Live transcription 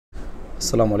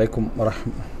السلام عليكم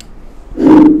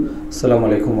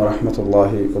ورحمة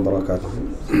الله وبركاته.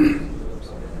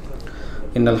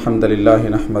 إن الحمد لله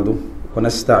نحمده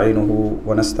ونستعينه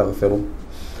ونستغفره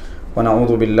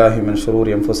ونعوذ بالله من شرور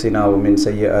أنفسنا ومن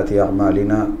سيئات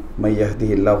أعمالنا من يهده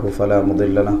الله فلا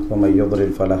مضل له ومن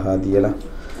يضلل فلا هادي له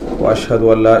وأشهد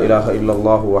أن لا إله إلا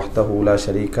الله وحده لا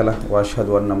شريك له وأشهد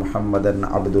أن محمدا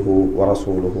عبده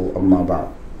ورسوله أما بعد.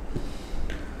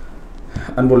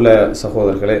 அன்புள்ள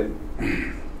சகோதரர்களே,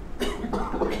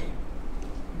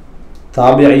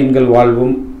 தாபியீன்கள்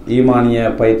வாழ்வும் ஈமானிய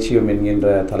பயிற்சியும் என்கின்ற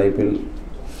தலைப்பில்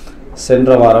சென்ற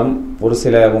வாரம் ஒரு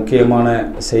சில முக்கியமான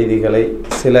செய்திகளை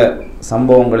சில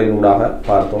சம்பவங்களின் ஊடாக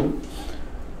பார்த்தோம்.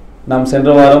 நாம் சென்ற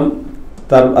வாரம்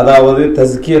அதாவது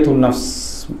தஸ்கியத்துன் நஃப்ஸ்,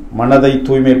 மனதை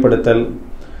தூய்மைப்படுத்தல்,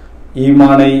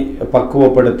 ஈமானை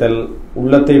பக்குவப்படுத்தல்,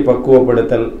 உள்ளத்தை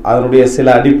பக்குவப்படுத்தல், அதனுடைய சில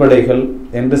அடிப்படைகள்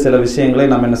என்று சில விஷயங்களை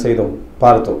நாம் என்ன செய்தோம்,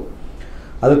 பார்த்தோம்.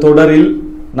 அது தொடரில்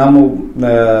நாம்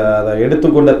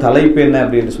எடுத்துக்கொண்ட தலைப்பு என்ன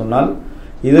அப்படின்னு சொன்னால்,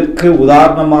 இதற்கு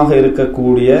உதாரணமாக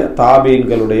இருக்கக்கூடிய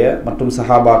தாபீன்களுடைய மற்றும்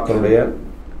சஹாபாக்களுடைய,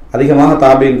 அதிகமாக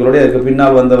தாபீன்களுடைய அதற்கு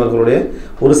பின்னால் வந்தவர்களுடைய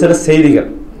ஒரு சில செய்திகள்,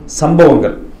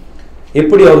 சம்பவங்கள்,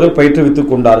 எப்படி அவர்கள்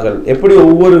பயிற்றுவித்துக் கொண்டார்கள், எப்படி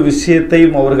ஒவ்வொரு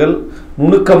விஷயத்தையும் அவர்கள்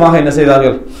நுணுக்கமாக என்ன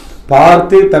செய்தார்கள்,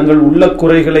 பார்த்து தங்கள் உள்ள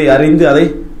குறைகளை அறிந்து அதை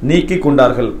நீக்கி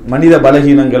கொண்டார்கள். மனித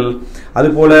பலகீனங்கள்,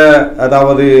 அதுபோல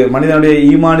அதாவது மனிதனுடைய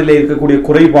ஈமானிலே இருக்கக்கூடிய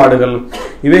குறைபாடுகள்,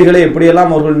 இவைகளை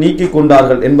எப்படியெல்லாம் அவர்கள் நீக்கி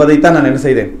கொண்டார்கள் என்பதைத்தான் நான் என்ன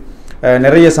செய்தேன்,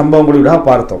 நிறைய சம்பவங்களோட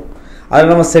பார்த்தோம்.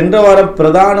 அதில் நம்ம சென்ற வாரம்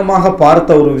பிரதானமாக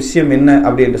பார்த்த ஒரு விஷயம் என்ன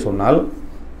அப்படி என்று சொன்னால்,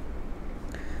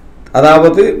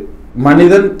 அதாவது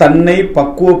மனிதன் தன்னை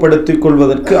பக்குவப்படுத்திக்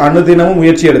கொள்வதற்கு அனுதினமும்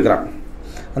முயற்சி எடுக்கிறான்.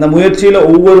 அந்த முயற்சியில்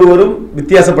ஒவ்வொருவரும்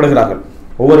வித்தியாசப்படுகிறார்கள்.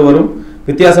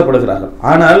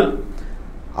 ஆனால்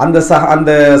அந்த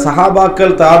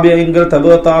சஹாபாக்கள், தாபியீன்கள், தபு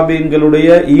தாபியீன்களுடைய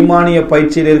ஈமானிய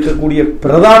பயிற்சியில் இருக்கக்கூடிய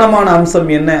பிரதானமான அம்சம்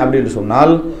என்ன அப்படின்னு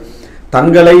சொன்னால்,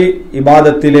 தங்களை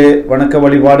இபாதத்திலே, வணக்க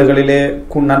வழிபாடுகளிலே,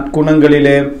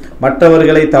 நற்குணங்களிலே,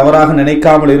 மற்றவர்களை தவறாக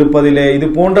நினைக்காமல் இருப்பதிலே, இது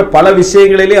போன்ற பல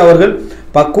விஷயங்களிலே அவர்கள்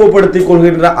பக்குவப்படுத்திக்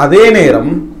கொள்கின்ற அதே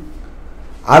நேரம்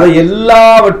அதை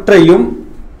எல்லாவற்றையும்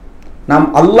நாம்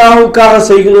அல்லாஹ்வுக்காக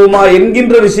செய்கிறோமா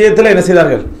என்கின்ற விஷயத்தில் என்ன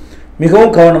செய்தார்கள்,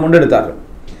 மிகவும் கவனம் கொண்டு எடுத்தார்கள்.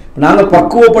 நாங்கள்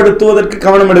பக்குவப்படுத்துவதற்கு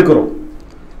கவனம் எடுக்கிறோம்,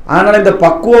 ஆனால் இந்த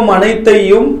பக்குவம்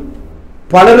அனைத்தையும்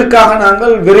பலருக்காக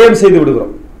நாங்கள் விரயம் செய்து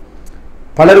விடுகிறோம்.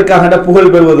 பலருக்காக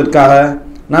புகழ் பெறுவதற்காக,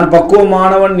 நான்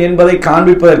பக்குவமானவன் என்பதை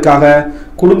காண்பிப்பதற்காக,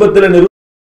 குடும்பத்தில்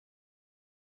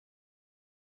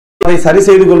அதை சரி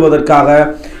செய்து கொள்வதற்காக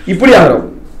இப்படி ஆகிறோம்.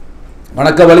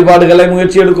 வணக்க வழிபாடுகளை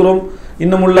முயற்சி எடுக்கிறோம்,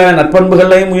 இன்னும் உள்ள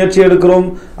நற்பண்புகளையும் முயற்சி எடுக்கிறோம்.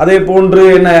 அதே போன்று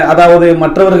என்ன, அதாவது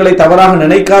மற்றவர்களை தவறாக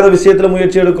நினைக்காத விஷயத்தில்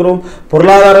முயற்சி எடுக்கிறோம்,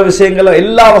 பொருளாதார விஷயங்கள்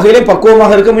எல்லா வகையிலும்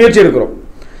பக்குவமாக இருக்க முயற்சி எடுக்கிறோம்.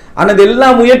 ஆனால் இந்த எல்லா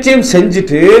முயற்சியும்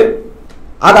செஞ்சுட்டு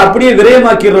அதை அப்படியே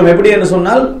விரயமாக்கிறோம். எப்படி என்று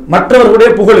சொன்னால், மற்றவர்களுடைய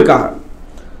புகழுக்காக,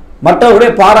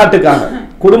 மற்றவர்களுடைய பாராட்டுக்காக,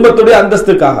 குடும்பத்துடைய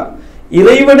அந்தஸ்துக்காக,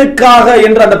 இறைவனுக்காக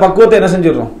என்ற அந்த பக்குவத்தை என்ன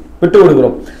செஞ்சிடறோம், விட்டு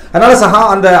விடுகிறோம். அதனால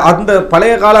அந்த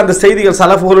பழைய கால அந்த செய்திகள்,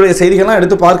 சலஃபுகளுடைய செய்திகள்லாம்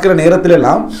எடுத்து பார்க்கிற நேரத்தில்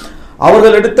எல்லாம்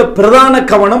அவர்கள் எடுத்த பிரதான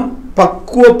கவனம்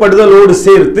பக்குவப்படுதலோடு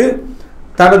சேர்த்து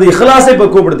தனது இஹ்லாஸை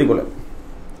பக்குவப்படுத்திக் கொள்ள.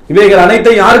 இவைகள்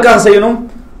அனைத்தையும் யாருக்காக செய்யணும்,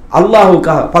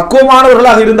 அல்லாஹ்வுக்காக.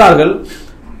 பக்குவமானவர்களாக இருந்தார்கள்,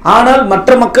 ஆனால் மற்ற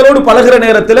மக்களோடு பழகிற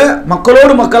நேரத்தில்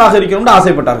மக்களோடு மக்களாக இருக்கணும்னு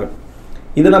ஆசைப்பட்டார்கள்.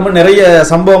 இது நம்ம நிறைய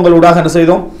சம்பவங்களூடாக என்ன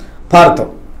செய்தோம்,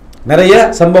 பார்த்தோம். நிறைய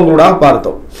சம்பவங்களூடாக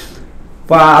பார்த்தோம்.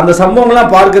 இப்போ அந்த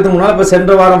சம்பவங்கள்லாம் பார்க்கறதுக்கு முன்னால் இப்போ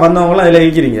சென்ற வாரம் வந்தவங்களாம் அதில்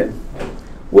இருக்கிறீங்க.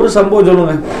 ஒரு சம்பவம்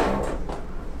சொல்லுங்க,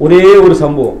 ஒரே ஒரு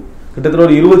சம்பவம். கிட்டத்தட்ட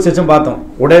ஒரு 20 செஷன் பார்த்தோம்.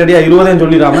 உடனடியாக 20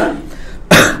 சொல்லிடாம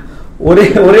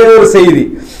ஒரே ஒரு செய்தி,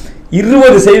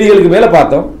 20 செய்திகளுக்கு மேலே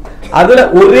பார்த்தோம். அதில்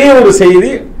ஒரே ஒரு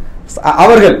செய்தி,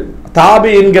 அவர்கள்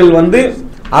தாபியீன்கள்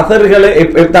அசர்களை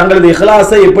தங்களது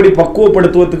இஹ்லாஸை எப்படி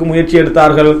பக்குவப்படுத்துவதற்கு முயற்சி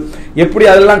எடுத்தார்கள், எப்படி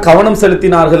அதெல்லாம் கவனம்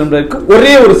செலுத்தினார்கள் என்பதற்கு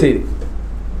ஒரே ஒரு செய்தி.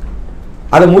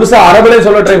 அதை முழுசா அரபிலே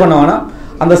சொல்ல ட்ரை பண்ண வேணாம்,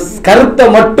 அந்த கருத்தை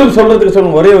மட்டும் சொல்றதுக்கு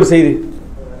சொல்லுங்க. ஒரே ஒரு செய்தி.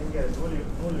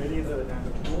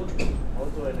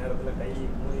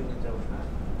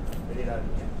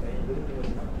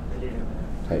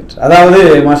 அதாவது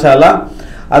மாஷா அல்லாஹ்,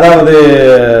 அதாவது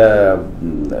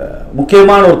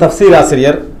முக்கியமான ஒரு தஃப்சீர்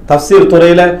ஆசிரியர், தஃப்சீர்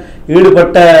துறையில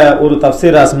ஈடுபட்ட ஒரு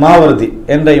தஃப்சீர் மாவர்தி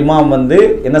என்ற இமாம்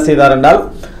என்ன செய்தார் என்றால்,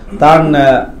 தான்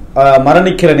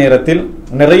மரணிக்கிற நேரத்தில்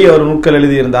நிறைய ஒரு நூல்கள்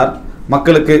எழுதியிருந்தார்,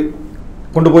 மக்களுக்கு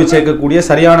கொண்டு போய் சேர்க்கக்கூடிய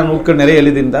சரியான நூல்கள் நிறைய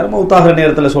எழுதியிருந்தார். மௌத்தாகிற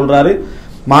நேரத்தில் சொல்றாரு,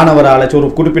 மாணவர் அழைச்சி,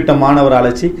 ஒரு குறிப்பிட்ட மாணவர்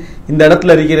அழைச்சி, இந்த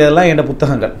இடத்துல இருக்கிறதெல்லாம் என்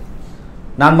புத்தகங்கள்,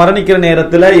 நான் மரணிக்கிற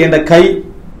நேரத்தில் என் கை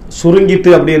சுருங்கிட்டு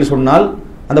அப்படின்னு சொன்னால்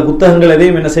அந்த புத்தகங்கள்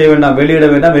எதையும் என்ன செய்ய வேண்டாம், வெளியிட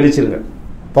வேண்டாம், வெளிச்சிருங்க,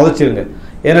 புதைச்சிருங்க.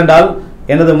 ஏனென்றால்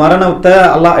எனது மரணத்தை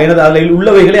எனது அதில்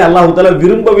உள்ளவைகளை அல்லாஹ் தஆலா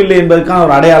விரும்பவில்லை என்பதற்கான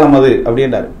ஒரு அடையாளம் அது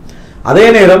அப்படின்றார். அதே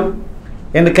நேரம்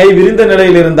என் கை விரிந்த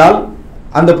நிலையில் இருந்தால்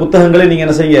அந்த புத்தகங்களை நீங்க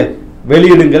என்ன செய்ய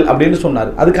வெளியிடுங்கள் அப்படின்னு சொன்னார்.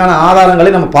 அதுக்கான ஆதாரங்களை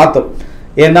நம்ம பார்த்தோம்.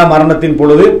 ஏன்னா மரணத்தின்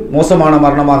பொழுது மோசமான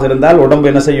மரணமாக இருந்தால் உடம்பு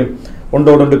என்ன செய்யும்,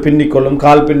 ஒன்றோடொன்று பின்னிக்கொள்ளும்,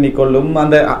 கால் பின்னிக்கொள்ளும்.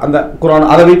 அந்த அந்த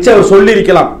குர்ஆன் அதை வச்சு அவர் சொல்லி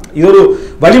இருக்கலாம். இது ஒரு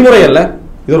வழிமுறை அல்ல,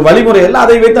 இது ஒரு வழிமுறை அல்ல.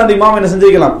 அதை வைத்து அந்த இமாம் என்ன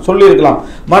செஞ்சிருக்கலாம், சொல்லி இருக்கலாம்.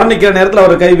 மரணிக்கிற நேரத்தில்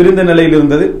அவர் கை விரிந்த நிலையில்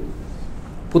இருந்தது,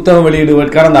 புத்தகம்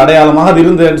வெளியிடுவதற்கான அந்த அடையாளமாக அது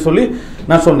இருந்ததுன்னு சொல்லி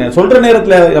நான் சொன்னேன். சொல்ற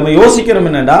நேரத்தில் நம்ம யோசிக்கிறோம்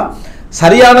என்னன்னா,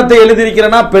 சரியானதை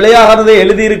எழுதியிருக்கிறேனா பிழையானதை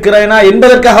எழுதியிருக்கிறேனா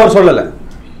என்பதற்காக அவர் சொல்லலை.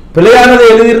 பிழையானதை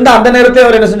எழுதியிருந்தா அந்த நேரத்தை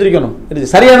அவர் என்ன செஞ்சிருக்கணும்,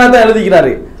 சரியானதை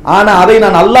எழுதிக்கிறாரு. ஆனா அதை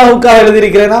நான் அல்லாஹுக்காக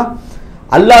எழுதியிருக்கிறேனா,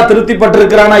 அல்லாஹ்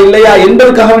திருப்திப்பட்டிருக்கிறானா இல்லையா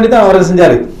என்பதற்காக வேண்டி தான் அவர்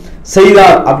செஞ்சாரு,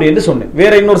 செய்தார் அப்படி என்று சொன்னேன்.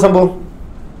 வேற இன்னொரு சம்பவம்,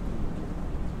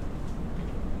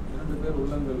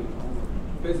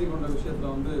 பேசிக்கொண்ட விஷயத்துல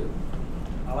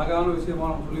அழகான விஷயமா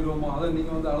நம்ம சொல்லிடுவோமா, அதை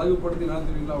நீங்க அழகுபடுத்தி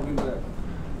நடத்துவீங்களா அப்படின்ற,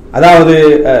 அதாவது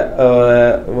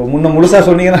முன்ன முழுசா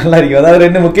சொன்னீங்கன்னா நல்லா இருக்கும். அதாவது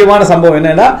ரெண்டு முக்கியமான சம்பவம்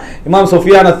என்னன்னா, இமாம்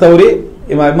சுஃபியான் அத்-தௌரி,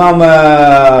 இமாம்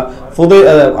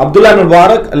அப்துல்லா இப்னு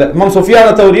முபாரக் இல்ல இமாம் சுஃபியான்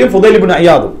அத்-தௌரியும் ஃபுதைல் இப்னு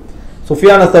ஐயாதும்,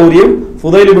 சுஃபியான் அத்-தௌரியும்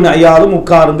ஃபுதைல் இப்னு ஐயாதும்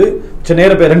உட்கார்ந்து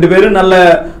நேரம் ரெண்டு பேரும் நல்ல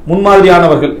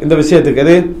முன்மாதிரியானவர்கள் இந்த விஷயத்துக்கு,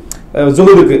 அது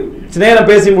ஜுஹுதுக்கு. நேரம்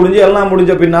பேசி முடிஞ்சு எல்லாம்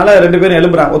முடிஞ்ச பின்னால ரெண்டு பேரும்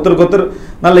எழும்புறாங்க, ஒருத்தருக்கு ஒருத்தர்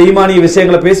நல்ல ஈமானிய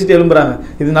விஷயங்களை பேசிட்டு எழும்புறாங்க.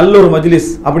 இது நல்ல ஒரு மஜ்லிஸ்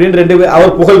அப்படின்னு ரெண்டு பேர்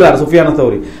அவர் புகழ்றார் சுஃபியான்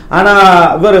தௌரி. ஆனா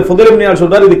இவர் ஃபுதைல் இப்னு ஐயாத்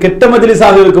சொல்றாரு, இது கெட்ட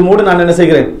மஜ்லிஸாக இருக்கும்போது நான் என்ன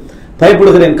செய்கிறேன்,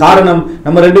 பயப்படுகிறேன். காரணம்,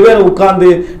 நம்ம ரெண்டு பேரும் உட்கார்ந்து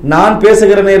நான்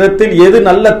பேசுகிற நேரத்தில் எது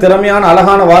நல்ல திறமையான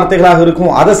அழகான வார்த்தைகளாக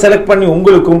இருக்குமோ அதை செலக்ட் பண்ணி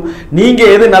உங்களுக்கும், நீங்க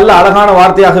எது நல்ல அழகான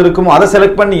வார்த்தையாக இருக்குமோ அதை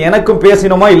செலக்ட் பண்ணி எனக்கும்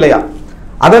பேசினோமா இல்லையா,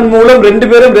 அதன் மூலம் ரெண்டு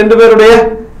பேருடைய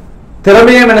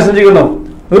திறமையை என்ன செஞ்சுக்கணும்,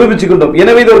 நிரூபிச்சுக்கிட்டோம்.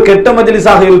 எனவே இது ஒரு கெட்ட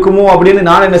மஜ்லிஸாக இருக்குமோ அப்படின்னு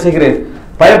நான் என்ன செய்கிறேன்,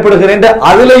 பயப்படுகிறேன்.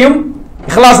 அதிலையும்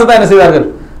இஹ்லாஸ் தான் என்ன செய்தார்கள்,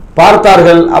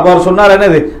 பார்த்தார்கள். அப்ப அவர் சொன்னார்,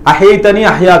 என்னது, அஹைதனி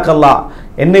அஹ்யாக்கல்லா,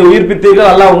 என்னை உயிர்ப்பித்தீர்கள்,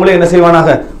 அல்லாஹ் உங்களை என்ன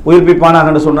செய்வானாக,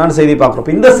 உயிர்ப்பிப்பானாக என்று சொன்னான்னு செய்தி பார்க்கிறோம்.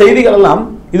 இந்த செய்திகள் எல்லாம்,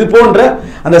 இது போன்ற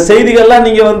அந்த செய்திகள்லாம்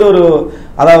நீங்க ஒரு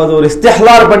அதாவது ஒரு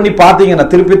இஸ்திஹ்லார் பண்ணி பார்த்தீங்கன்னா,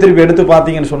 திருப்பி எடுத்து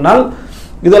பார்த்தீங்கன்னு சொன்னால்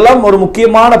இதெல்லாம் ஒரு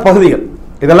முக்கியமான பகுதிகள்.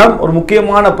 இதெல்லாம் ஒரு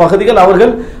முக்கியமான பகுதிகள்.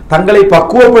 அவர்கள் தங்களை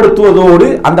பக்குவப்படுத்துவதோடு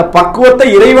அந்த பக்குவத்தை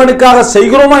இறைவனுக்காக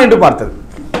செய்கிறோமா என்று பார்த்தது,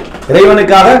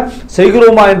 இறைவனுக்காக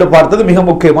செய்கிறோமா என்று பார்த்தது மிக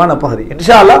முக்கியமான பகுதி.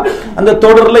 இன்ஷா அல்லாஹ் அந்த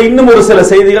தொடரில் இன்னும் ஒரு சில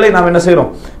செய்திகளை நாம் என்ன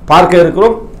செய்கிறோம், பார்க்க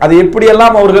இருக்கிறோம். அது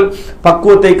எப்படியெல்லாம் அவர்கள்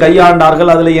பக்குவத்தை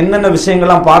கையாண்டார்கள், அதில் என்னென்ன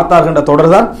விஷயங்கள்லாம் பார்த்தார்கள் என்ற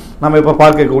தொடர் தான் நாம் இப்ப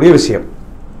பார்க்கக்கூடிய விஷயம்.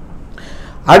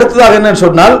 அடுத்ததாக என்னன்னு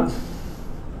சொன்னால்,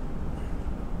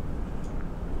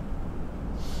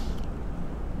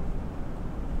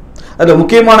 அது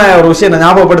முக்கியமான ஒரு விஷயம் நான்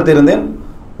ஞாபகப்படுத்தி இருந்தேன்.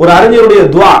 ஒரு அறிஞருடைய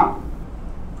துவா,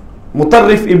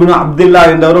 முத்தர்ரிஃப் இப்னு அப்துல்லா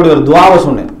என்றவருடைய ஒரு துவாவை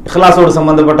சொன்னேன். இஹ்லாஸோடு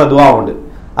சம்பந்தப்பட்ட துவா உண்டு.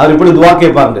 அவர் இப்படி துவா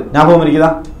கேட்பாரு, ஞாபகம் இருக்குதா?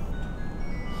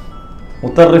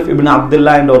 முத்தர்ரிஃப் இப்னு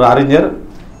அப்துல்லா என்ற ஒரு அறிஞர்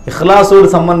இஹ்லாஸோடு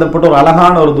சம்பந்தப்பட்ட ஒரு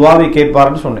அழகான ஒரு துவாவை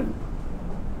கேட்பாருன்னு சொன்னேன்.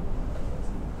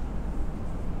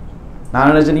 நான்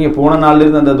நினைச்சேன் நீங்க போன நாள்ல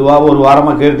இருந்து அந்த துவாவை ஒரு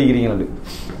வாரமா கேட்டுக்கிறீங்க.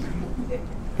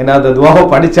 ஏன்னா அந்த துவாவை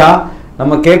படிச்சா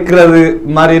நம்ம கேட்கறது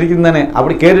மாதிரி இருக்குது தானே,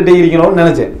 அப்படி கேட்டுட்டே இருக்கீங்களோன்னு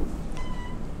நினைச்சேன்.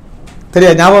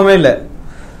 சரியா, ஞாபகமே இல்லை.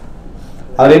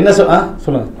 அவர் என்ன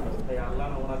சொல்லுங்க,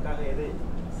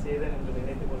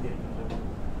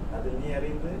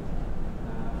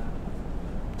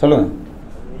 சொல்லுங்க.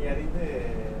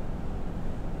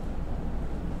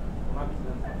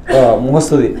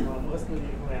 முகஸ்துதி,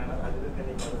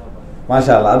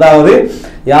 மாஷா அல்லாஹ். அதாவது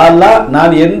யா அல்லாஹ்,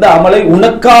 நான் எந்த அமலை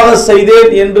உனக்காக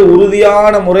செய்தேன் என்று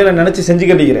உறுதியான முறையில் நினைச்சு செஞ்சு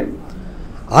கட்டிக்கிறேன்.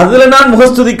 அதுல நான்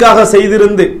முகஸ்துதிக்காக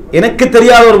செய்திருந்து எனக்கு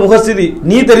தெரியாத ஒரு முகஸ்துதி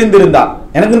நீ தெரிந்திருந்தா,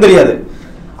 எனக்கும் தெரியாது.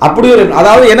 அப்படி ஒரு,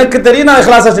 அதாவது எனக்கு தெரியும் நான்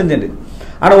இஹ்லாஸா செஞ்சேன்,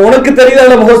 ஆனா உனக்கு தெரியாத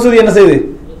அதுல முகஸ்துதி என்ன செய்து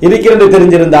இருக்கிறது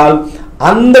தெரிஞ்சிருந்தால்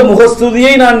அந்த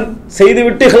முகஸ்துதியை நான்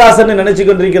செய்துவிட்டு இஹ்லாஸ் என்று நினைச்சு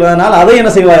கொண்டிருக்கிறதுனால் அதை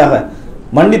என்ன செய்வாயாக,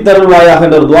 மன்னித்தருள்வாயாக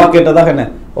என்ற ஒரு துவா கேட்டதாக என்ன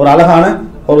ஒரு அழகான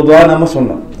ஒரு துவா நம்ம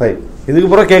சொன்னோம். சரி, இதுக்கு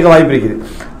பிறகு கேட்க வாய்ப்பு இருக்குது.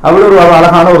 அவ்வளவு ஒரு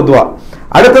அழகான ஒரு துவா.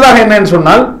 அடுத்ததாக என்னன்னு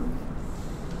சொன்னால்,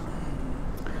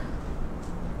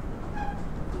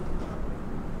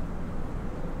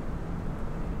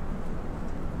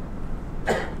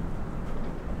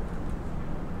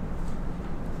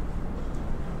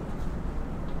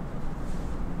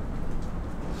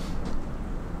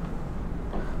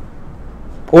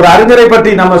 ஒரு அறிஞரை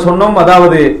பற்றி நம்ம சொன்னோம்.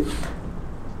 அதாவது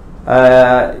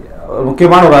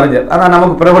முக்கியமான ஒரு அறிஞர், ஆனால்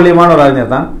நமக்கு பிரபல்யமான ஒரு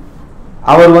அறிஞர் தான்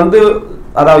அவர்.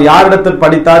 அதாவது யாரிடத்தில்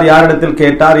படித்தார், யாரிடத்தில்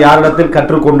கேட்டார், யாரிடத்தில்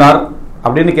கற்றுக்கொண்டார்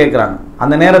அப்படின்னு கேட்கிறாங்க.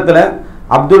 அந்த நேரத்தில்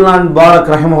அப்துல்லா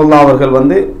முபாரக் ரஹிமஹுல்லா அவர்கள்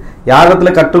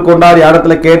யாரிடத்துல கற்றுக்கொண்டார்,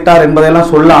 யாரிடத்துல கேட்டார்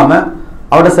என்பதையெல்லாம் சொல்லாம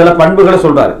அவருடைய சில பண்புகளை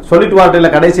சொல்றாரு. சொல்லிட்டு வார்த்தையில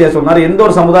கடைசியா சொன்னார், எந்த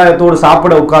ஒரு சமுதாயத்தோடு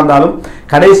சாப்பிட உட்கார்ந்தாலும்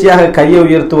கடைசியாக கையை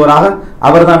உயர்த்துவராக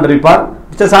அவர் தான் இருப்பார்.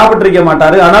 சாப்பிட்டு இருக்க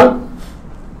மாட்டாரு. ஆனால்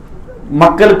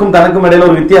மக்களுக்கும் தனக்கும் இடையில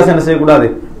ஒரு வித்தியாசம் என்ன செய்யக்கூடாது,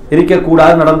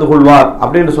 இருக்கக்கூடாது, நடந்து கொள்வார்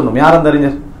அப்படின்னு சொன்னோம். யார் அந்த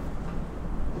அறிஞர்?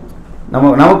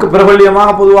 நமக்கு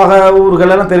பிரபல்யமாக பொதுவாக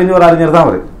ஊர்கள் எல்லாம் தெரிஞ்ச ஒரு அறிஞர் தான்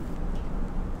அவரு.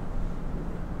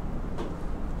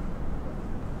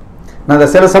 நான் அந்த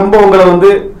சில சம்பவங்களை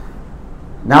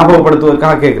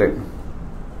ஞாபகப்படுத்துவதற்காக கேட்கிறேன்.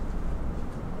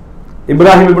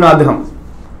 இப்ராஹிம் இப்னு அத்ஹம்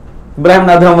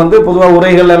பொதுவாக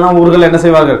உரைகள் எல்லாம் ஊர்கள் என்ன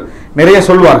செய்வார்கள், நிறைய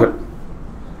சொல்வார்கள்.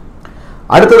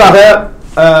 அடுத்ததாக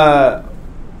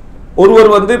ஒருவர்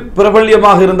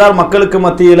பிரபல்யமாக இருந்தால் மக்களுக்கு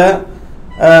மத்தியில்,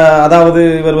 அதாவது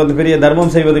இவர் பெரிய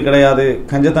தர்மம் செய்வது கிடையாது,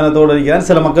 கஞ்சத்தனத்தோடு இருக்கிறார்,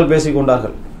 சில மக்கள்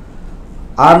பேசிக்கொண்டார்கள்.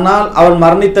 ஆனால் அவர்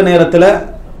மரணித்த நேரத்தில்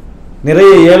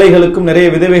நிறைய ஏழைகளுக்கும் நிறைய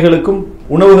விதவைகளுக்கும்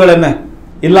உணவுகள் என்ன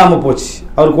இல்லாம போச்சு.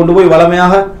 அவர் கொண்டு போய்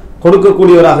வளமையாக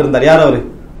கொடுக்கக்கூடியவராக இருந்தார். யார் அவரு?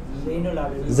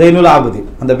 ஜைனுல் ஆபுதீன்.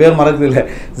 அந்த பேர் மறக்குது இல்லை,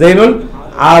 ஜைனுல்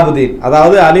ஆபுதீன்.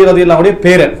 அதாவது அலி ரலியல்லாஹுடைய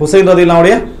பேரன், ஹுசைன்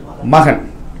ரலியல்லாஹுடைய மகன்.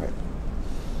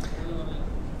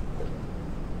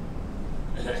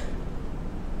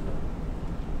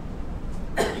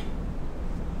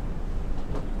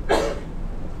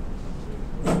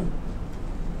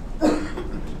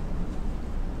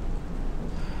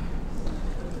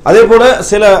 அதே போல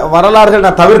சில வரலாறுகள்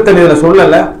நான் தவிர்த்த இதில்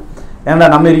சொல்லலை. ஏன்னா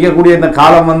நம்ம இருக்கக்கூடிய இந்த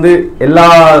காலம் எல்லா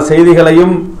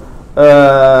செய்திகளையும்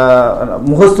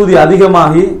முகஸ்துதி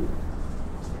அதிகமாகி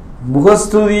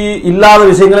முகஸ்துதி இல்லாத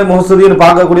விஷயங்களை முகஸ்துதின்னு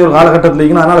பார்க்கக்கூடிய ஒரு காலகட்டத்தில்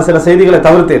இருக்கணும். அதனால சில செய்திகளை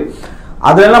தவிர்த்தேன்.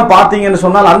 அதெல்லாம் பார்த்தீங்கன்னு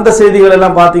சொன்னால், அந்த செய்திகள்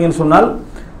எல்லாம் பார்த்தீங்கன்னு சொன்னால்,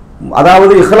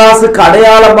 அதாவது இஹ்லாஸுக்கு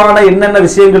அடையாளமான என்னென்ன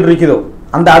விஷயங்கள் இருக்கிறதோ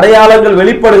அந்த அடையாளங்கள்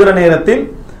வெளிப்படுகிற நேரத்தில்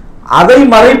அதை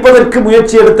மறைப்பதற்கு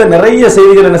முயற்சி எடுத்த நிறைய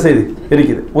செய்திகள் என்ன செய்து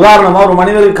இருக்குது. உதாரணமா, ஒரு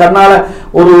மனிதருக்கு கண்ணால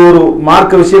ஒரு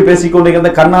மார்க்க விஷயம்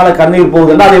பேசிக்கொண்டிருக்கிற கண்ணால கண்ணீர்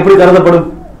போகுதுன்னா அது எப்படி கருதப்படும்?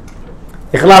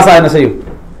 இஹ்லாஸா என்ன செய்யும்?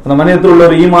 அந்த மனிதத்தில் உள்ள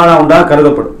ஒரு ஈமானா உண்டா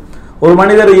கருதப்படும். ஒரு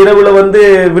மனிதர் இரவுல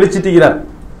விழிச்சிட்டிருக்கிறார்,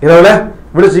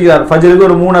 ஃபஜ்ருக்கு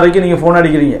ஒரு 3:30 நீங்க போன்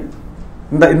அடிக்கிறீங்க.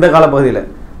 இந்த காலப்பகுதியில்,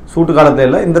 சூட்டு காலத்துல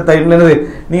இல்ல, இந்த டைம்ல என்னது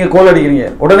நீங்க கோல் அடிக்கிறீங்க.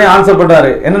 உடனே ஆன்சர்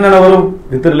பண்றாரு. என்ன வரும்?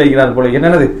 வித்திரில் இருக்கிறார் போல.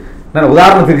 என்னது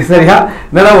உதாரணத்துக்கு சரியா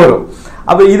நினைவு வரும்.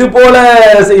 அப்ப இது போல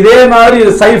இதே மாதிரி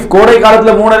சைஃப் கோடை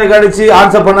காலத்துல 3:30 அடிச்சு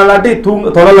ஆன்சர் பண்ணலாட்டி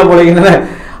தொடல போல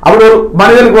அப்படி ஒரு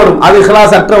மனிதனுக்கு வரும். அது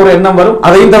இஹ்லாஸ் அற்ற ஒரு எண்ணம் வரும்.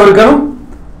 அதையும் தவிர்க்கணும்.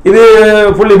 இது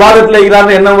புள்ளி பாதத்துல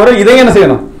இருக்கிறார் எண்ணம் வரும். இதையும் என்ன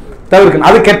செய்யணும்? தவிர்க்கணும்.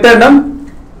 அது கெட்ட எண்ணம்,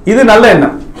 இது நல்ல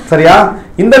எண்ணம். சரியா?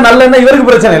 இந்த நல்ல எண்ணம் இவருக்கு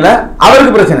பிரச்சனை இல்லை,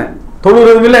 அவருக்கு பிரச்சனை.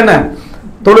 தொழுகிறது இல்லை, என்ன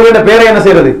தொழுகிற பேரை என்ன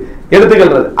செய்யறது,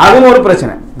 எடுத்துக்கிறது, அதுவும் ஒரு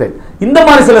பிரச்சனை. இந்த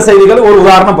மாதிரி சில செய்திகள் ஒரு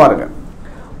உதாரணம் பாருங்க.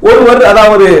 ஒருவர்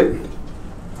அதாவது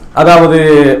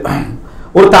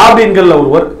ஒரு தாபீன்கள்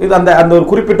ஒருவர் அந்த ஒரு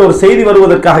குறிப்பிட்ட ஒரு செய்தி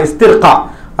வருவதற்காக இஸ்திர்கா,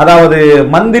 அதாவது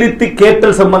மந்திரித்து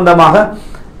கேட்டல் சம்பந்தமாக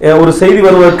ஒரு செய்தி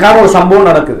வருவதற்கான ஒரு சம்பவம்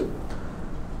நடக்குது.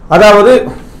 அதாவது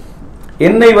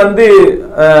என்னை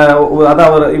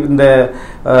அதாவது இந்த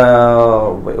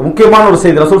முக்கியமான ஒரு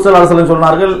செய்தி ரசூல் ஸல்லல்லாஹு அலைஹி வஸல்லம்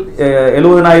சொன்னார்கள்,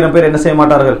 70,000 பேர் என்ன செய்ய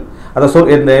மாட்டார்கள்,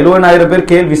 இந்த 70,000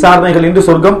 பேர் விசாரணைகள் இன்றி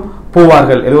சொர்க்கம்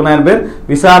போவார்கள். 70,000 பேர்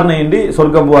விசாரணை இன்றி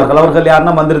சொர்க்கம் போவார்கள். அவர்கள்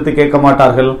யாருன்னா மந்திரத்தை கேட்க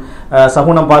மாட்டார்கள்,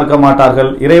 சகுனம் பார்க்க மாட்டார்கள்,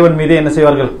 இறைவன் மீதே என்ன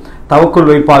செய்வார்கள், தவக்குள்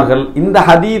வைப்பார்கள். இந்த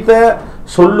ஹதீஸை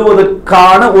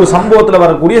சொல்லுவதற்கான ஒரு சம்பவத்தில்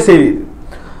வரக்கூடிய செய்தி.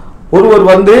 ஒருவர்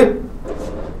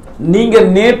நீங்க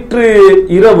நேற்று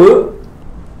இரவு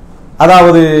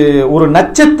அதாவது ஒரு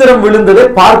நட்சத்திரம் விழுந்ததை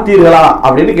பார்த்தீர்களா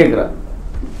அப்படின்னு கேட்கிறார்.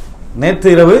 நேற்று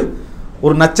இரவு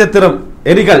ஒரு நட்சத்திரம்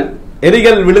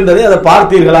எரிகள் விழுந்ததை அதை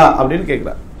பார்த்தீர்களா அப்படின்னு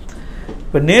கேட்கிறார்.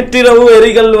 இப்ப நேற்றிரவு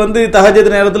எரிகள் தஹஜ்ஜத்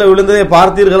நேரத்தில் விழுந்ததை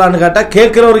பார்த்தீர்களான்னு கேட்டா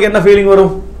கேட்கிறவருக்கு என்ன ஃபீலிங்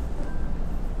வரும்?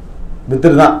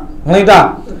 வித்துருதான்,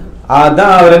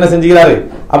 அதான் அவர் என்ன செஞ்சுக்கிறாரு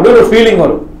அப்படி ஒரு ஃபீலிங்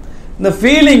வரும். இந்த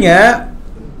ஃபீலிங்கை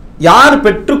யார்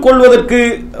பெற்றுக்கொள்வதற்கு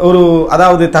ஒரு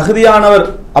அதாவது தகுதியானவர்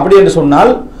அப்படி என்று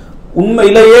சொன்னால்,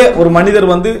 உண்மையிலேயே ஒரு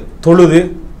மனிதர் தொழுது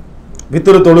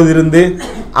வித்துரு தொழுது இருந்து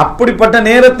அப்படிப்பட்ட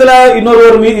நேரத்தில்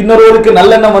இன்னொருவருக்கு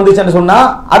நல்லெண்ணம் வந்துச்சுன்னு சொன்னா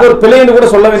அது ஒரு பிழை என்று கூட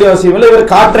சொல்ல வேண்டிய அவசியம் இல்லை. இவர்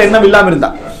காற்ற எண்ணம்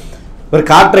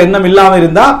இல்லாம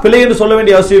இருந்தா பிழை என்று சொல்ல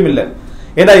வேண்டிய அவசியம் இல்லை.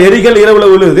 ஏன்னா எரிகள் இரவுல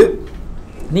விழுது,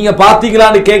 நீங்க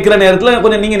பாத்தீங்களான்னு கேட்கிற நேரத்தில்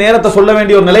கொஞ்சம் நீங்க நேரத்தை சொல்ல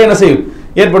வேண்டிய ஒரு நிலை என்ன செய்யும்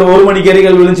ஏற்படும். 1 மணிக்கு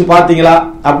எரிகள் விழுந்து பாத்தீங்களா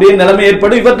அப்படின்னு நிலைமை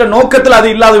ஏற்படும். இவற்ற நோக்கத்தில் அது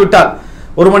இல்லாது விட்டால்,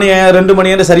 1 மணி 2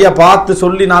 மணி என்று சரியா பார்த்து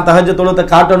சொல்லி நான் தஹஜ்ஜத் தொழுகை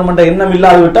காட்டணும் என்ற எண்ணம்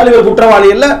இல்லாது விட்டால் இவர் குற்றவாளி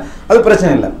இல்லை, அது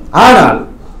பிரச்சனை இல்லை. ஆனால்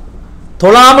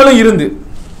தொழாமலும்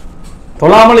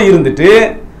இருந்துட்டு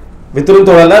வித்ரும்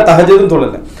தொழல தஹஜ்ஜத்தும்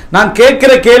தொழல, நான்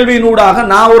கேட்கிற கேள்வியினூடாக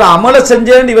நான் ஒரு அமல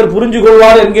செஞ்சேன் இவர் புரிஞ்சு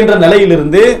கொள்வார் என்கின்ற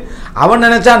நிலையிலிருந்து அவன்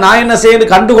நினைச்சா நான் என்ன செய்ய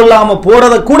கண்டுகொள்ளாம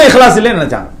போறத கூட இஹ்லாஸ் இல்லைன்னு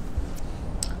நினைச்சாங்க.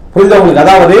 புரியுதா உங்களுக்கு?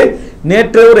 அதாவது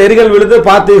நேற்று ஒரு எரிகள் விழுது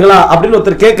பார்த்தீர்களா அப்படின்னு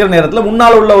ஒருத்தர் கேட்கிற நேரத்தில்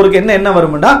முன்னால் உள்ளவருக்கு என்ன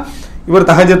வரும்னா, இவர்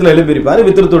தஹஜ்ஜுத்ல எழுப்பியிருப்பாரு,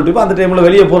 வித்ரு தொட்டிப்பா, அந்த டைம்ல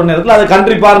வெளியே போற நேரத்தில் அதை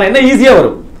கண்டிப்பாருன்னு என்ன ஈஸியா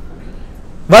வரும்,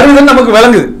 வருதுன்னு நமக்கு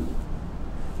விளங்குது.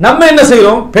 நம்ம என்ன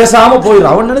செய்யறோம், பேசாம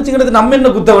போயிடும். அவன் நினைச்சுக்கிறது நம்ம என்ன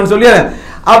குத்தவன் சொல்லி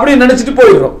அப்படின்னு நினைச்சிட்டு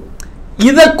போயிடுறோம்.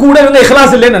 இதை கூட இவங்க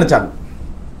இஹ்லாஸ் இல்லைன்னு நினைச்சாங்க.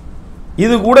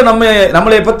 இது கூட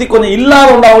நம்மளை பத்தி கொஞ்சம் இல்லாத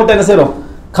அவங்கள்ட்ட என்ன செய்யறோம்,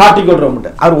 காட்டி கொள்றோம்.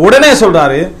 அவர் உடனே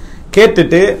சொல்றாரு,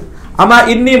 கேட்டுட்டு, அம்மா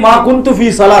இன்னி மா குந்து ஃபீ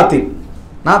ஸலாத்தி,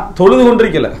 நான் தொழுது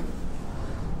கொண்டிருக்கல.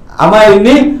 அம்மா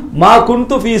இன்னி மா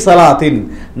குந்து ஃபீ ஸலாத்தின்,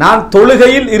 நான்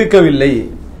தொழுகையில் இருக்கவில்லை.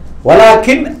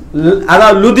 வலாக்கின்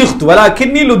அதாவது லுதிஹ்து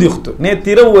வலாக்கின்னி லுதிஹ்து,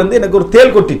 நேத்திரவு எனக்கு ஒரு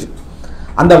தேல் கொட்டிட்டு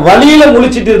அந்த வழியில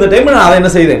முழிச்சிட்டு இருந்த டைம் நான் அதை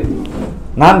என்ன செய்தேன்,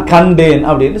 நான் கண்டேன்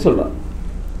அப்படின்னு சொல்றான்.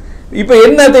 இப்ப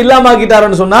என்னத்தை இல்லாம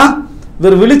ஆக்கிட்டாருன்னு சொன்னா,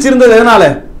 இவர் விழிச்சிருந்தது எதனால,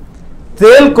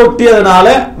 தேல் கொட்டியதனால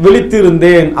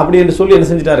விழித்திருந்தேன் அப்படின்னு சொல்லி என்ன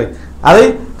செஞ்சிட்டாரு, அதை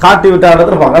காட்டி விட்டார்.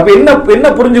 அப்ப என்ன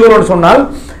புரிஞ்சுக்கிறோம்னு சொன்னால்,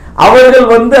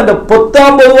 அவர்கள் அந்த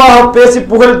பொத்தாம் பொதுவாக பேசி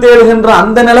புகழ் தேடுகின்ற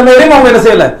அந்த நிலைமையிலும் அவங்க என்ன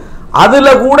செய்யல, அதுல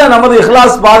கூட நமது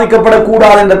இஹ்லாஸ்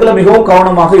பாதிக்கப்படக்கூடாது என்றதுல மிகவும்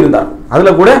கவனமாக இருந்தார். அதுல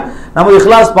கூட நமது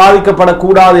இஹ்லாஸ்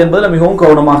பாதிக்கப்படக்கூடாது என்பதுல மிகவும்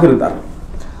கவனமாக இருந்தார்.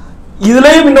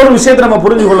 இதுலயும் இன்னொரு விஷயத்தை நம்ம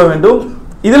புரிஞ்சு கொள்ள வேண்டும்.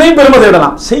 இதுலயும் பெருமை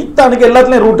தேடலாம், சைத்தானுக்கு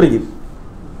எல்லாத்துலயும் ரூட் இருக்கு.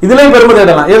 இதுலயும் பெருமை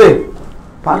தேடலாம். எது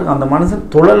பாருங்க, அந்த மனுஷன்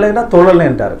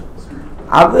தொழலைன்றாரு,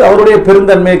 அது அவருடைய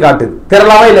பெருந்தன்மையை காட்டுது.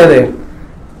 தெரியலாமா இல்ல, அது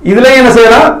இதுலயும் என்ன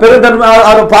செய்யலாம், பெருந்தன்மை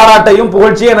பாராட்டையும்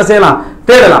புகழ்ச்சியும் என்ன செய்யலாம்,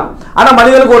 தேடலாம். ஆனா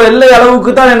மனிதனுக்கு ஒரு எல்லை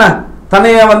அளவுக்கு தான் என்ன,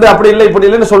 தன்னைய அப்படி இல்லை இப்படி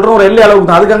இல்லைன்னு சொல்றோம், ஒரு எல்லை அளவுக்கு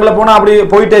தான். அதுக்கு அங்கே போனா அப்படி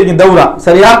போயிட்டே இருக்கும் தௌரா,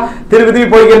 சரியா, திருப்பி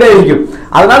போய்கிட்டே இருக்கும்.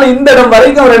 அதனால இந்த இடம்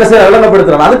வரைக்கும் அவர் என்ன செய்ய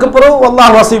விளங்கப்படுத்துறாரு. அதுக்கப்புறம்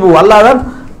அல்லாஹ் வசிபு, அல்லாதான்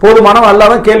போதுமானவன்,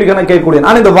 அல்லாதான் கேள்வி கணக்கு கேட்கக்கூடிய.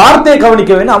 நான் இந்த வார்த்தையை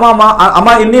கவனிக்க வேண்டும்.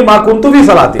 அம்மா இன்னி மா குந்து ஃபீ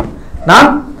ஸலாத்தி, நான்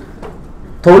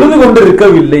தொழுது கொண்டு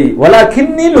இருக்கவில்லை.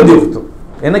 வலாக்கின்னி லுதிஹ்து,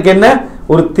 எனக்கு என்ன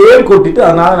ஒரு தேள் கொட்டிட்டு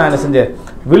அதனால நான் என்ன செஞ்சேன்,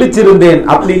 விழிச்சிருந்தேன்.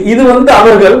 அப்படி இது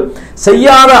அவர்கள்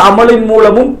செய்யாத அமலின்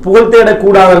மூலமும் புகழ்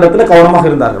தேடக்கூடாத இடத்துல கவனமாக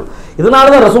இருந்தார்கள்.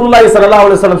 இதனாலதான் ரசூலுல்லாஹி ஸல்லல்லாஹு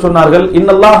அலைஹி வஸல்லம் சொன்னார்கள்,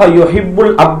 இன்னல்லாஹ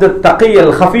யுஹிப்புல் அப்த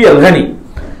தகியல் ஹஃபியல் கனி,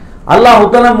 அல்லாஹ்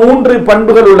தஆலா 3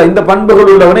 பண்புகள் உள்ள இந்த பண்புகள்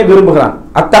உள்ளவனை விரும்புகிறான்.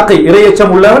 அத்தகை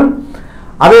இறையச்சம் உள்ளவன்,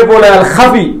 அதே போல அல்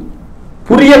ஹஃபி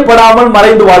புரியப்படாமல்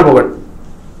மறைந்து வாழ்பவன்,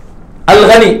 அல்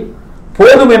கனி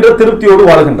போதும் என்ற திருப்தியோடு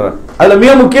வாழ்கின்றவன். அதுல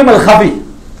மிக முக்கியம் அல் ஹஃபி,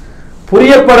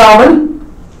 புரியப்படாமல்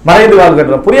மறைந்து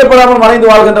வாழ்கின்றவன். புரியப்படாமல் மறைந்து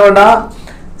வாழ்கின்றவனா,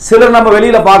 சிலர் நம்ம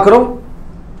வெளியில பார்க்கிறோம்,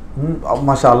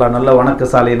 மாஷா அல்லாஹ் நல்ல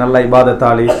வணக்கசாலி, நல்ல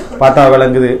இபாதத்தாளி, பார்த்தா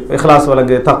விளங்குது, இஹ்லாஸ்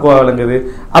விளங்குது, தக்வா விளங்குது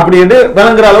அப்படின்னு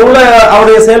விளங்குற அளவுல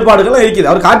அவருடைய செயல்பாடுகள் இருக்குது.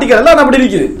 அவர் காட்டிக்கிறதெல்லாம் அப்படி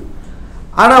இருக்குது.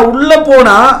 ஆனா உள்ள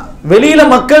போனா வெளியில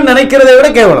மக்கள் நினைக்கிறதை விட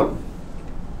கேவலம்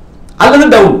அல்லது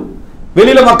டவுன்.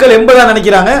 வெளியில மக்கள் 80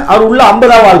 நினைக்கிறாங்க, அவர் உள்ள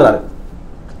 50 வாழ்றாரு.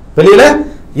 வெளியில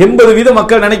 80%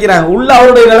 மக்கள் நினைக்கிறாங்க, உள்ள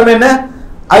அவருடைய நிலைமை என்ன,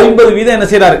 50% என்ன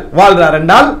செய்யறாரு, வாழ்றாரு.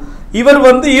 என்றால் இவர்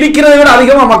இருக்கிறதை விட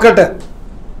அதிகமா மக்கள்கிட்ட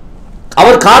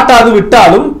அவர் காட்டாது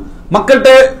விட்டாலும் மக்கள்கிட்ட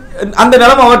அந்த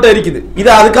நிலைமை அவர்கிட்ட இருக்குது. இது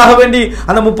அதுக்காக வேண்டி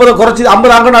அந்த 30 குறைச்சி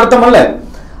 50 ஆங்கன்னு அர்த்தம் அல்ல.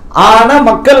 ஆனா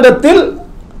மக்களிடத்தில்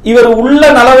இவர் உள்ள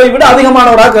நலவை விட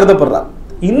அதிகமானவராக கருதப்படுறார்.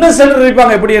 இன்னும் சிலர்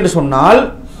இருப்பாங்க எப்படி என்று சொன்னால்,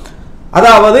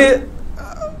 அதாவது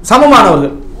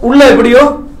சமமானவர்கள், உள்ள எப்படியோ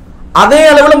அதே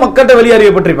அளவில் மக்கள்கிட்ட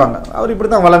வெளியேறியப்பட்டிருப்பாங்க. அவர்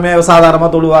இப்படித்தான் வளமே சாதாரணமா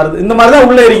தொழுவார், இந்த மாதிரி தான்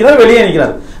உள்ள இருக்கிறார், வெளியே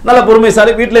நிற்கிறார். நல்ல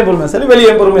பொறுமைசாலி, வீட்டிலையும் பொறுமைசாலி,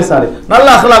 வெளியே பொறுமைசாலி, நல்ல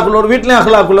அஹ்லாக்குள்ளவர், வீட்லையும்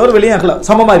அஹ்லாக்குள்ளவர், வெளியே அஹ்லா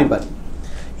சமமா இருப்பார்.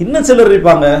 இன்னும் சிலர்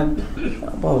இருப்பாங்க,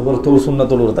 ஒரு சுண்ண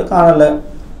தொழுறத காணல,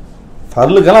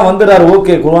 ஃபர்லுக்கெல்லாம் வந்துடுறாரு,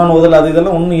 ஓகே, குர்ஆன் ஓதல் அது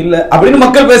இதெல்லாம் ஒன்றும் இல்லை அப்படின்னு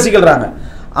மக்கள் பேசிக்கிறாங்க.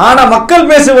 ஆனா மக்கள்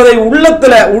பேசுவதை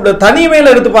உள்ளத்துல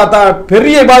தனிமையில எடுத்து பார்த்தா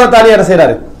பெரிய இபாதத்தாலியா என்ன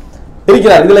செய்யறாரு,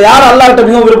 இருக்கிறார். இதுல யார் அல்லாஹ்விட்ட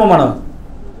மிகவும் விருப்பமானவர்,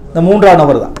 இந்த 3ஆம்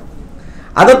நபர் தான்.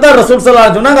 அதைத்தான் ரசூல் ஸல்லல்லாஹு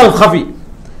அலைஹி வஸல்லம் சொன்னாங்க, அல் ஹஃபி,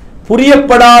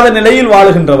 புரியப்படாத நிலையில்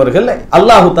வாழுகின்றவர்கள்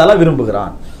அல்லாஹு தஆலா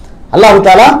விரும்புகிறான், அல்லாஹு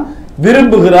தஆலா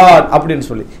விரும்புகிறான் அப்படின்னு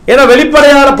சொல்லி. ஏன்னா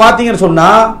வெளிப்படையாக பார்த்தீங்கன்னு சொன்னா,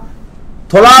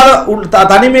 தொழாத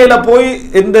தனிமையில போய்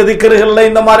இந்த திக்ருகள்ல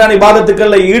இந்த மாதிரியான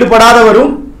இபாதத்துக்கள்ல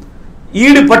ஈடுபடாதவரும்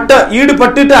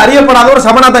ஈடுபட்டுட்டு அறியப்படாதவரும்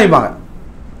சமனா தான் இருப்பாங்க.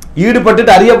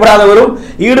 ஈடுபட்டுட்டு அறியப்படாதவரும்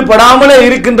ஈடுபடாமலே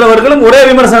இருக்கின்றவர்களும் ஒரே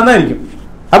விமர்சனம் தான் இருக்கும்,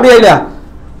 அப்படியா இல்லையா?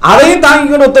 அதையும்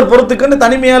தாங்கிக்கொண்டு ஒருத்தர் பொறுத்துக்கொண்டு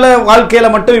தனிமையால வாழ்க்கையில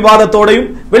மட்டும் விவாதத்தோடையும்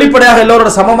வெளிப்படையாக எல்லோரோட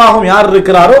சமமாகவும் யார்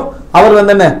இருக்கிறாரோ அவர்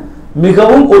என்ன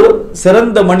மிகவும் ஒரு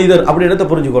சிறந்த மனிதர் அப்படின்றத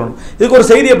புரிஞ்சுக்கணும். இதுக்கு ஒரு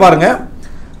செய்தியை பாருங்க.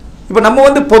 இப்ப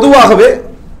நம்ம பொதுவாகவே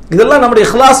இதெல்லாம் நம்முடைய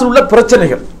இஹ்லாஸில் உள்ள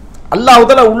பிரச்சனைகள். அல்லாஹ்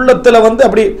தஆலா உள்ளத்துல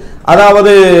அப்படி,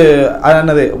 அதாவது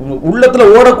என்னது, உள்ளத்துல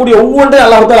ஓடக்கூடிய ஒவ்வொன்றையும்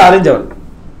அல்லாஹ் தஆலா அறிஞ்சவன்.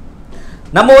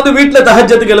 நம்ம வீட்டில்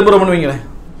தஹஜ்ஜத்துக்கு எழுப்புறோம்னு வைங்களேன்,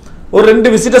 ஒரு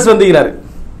 2 விசிட்டர்ஸ் வந்துகிறாரு.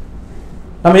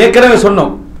 நம்ம ஏற்கனவே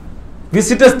சொன்னோம்,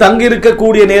 விசிட்டர்ஸ் தங்கி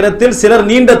இருக்கக்கூடிய நேரத்தில் சிலர்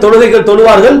நீண்ட தொழுகைகள்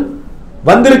தொழுவார்கள்.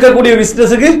 வந்திருக்கக்கூடிய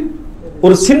விசிட்டர்ஸுக்கு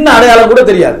ஒரு சின்ன அடையாளம் கூட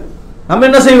தெரியாது. நம்ம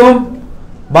என்ன செய்வோம்,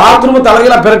 பாத்ரூம்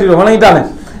தலைகளா பிரட்டிடுவோம், வணங்கிட்டானே.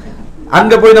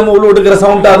 அங்க போய் நம்ம உள்ள எடுக்கிற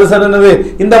சவுண்ட் அது சனது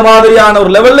இந்த மாதிரியான ஒரு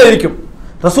லெவல்ல இருக்கும்.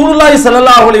 ரசூலுல்லாஹி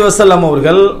ஸல்லல்லாஹு அலைஹி வஸல்லம்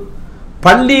அவர்கள்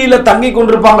பள்ளியில தங்கி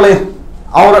கொண்டிருப்பாங்களே,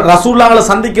 அவர் ரசூலுல்லாஹ்வை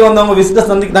சந்திக்க வந்தவங்க விசிட்ட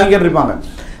சந்திக்க தங்கி இருப்பாங்க.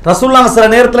 ரசூலுல்லாஹ் சில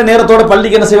நேரத்துல நேரத்தோட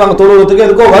பள்ளிக்கு என்ன செய்வாங்க, தொழுவதுக்கு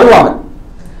எதுக்கோ வருவாங்க.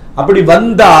 அப்படி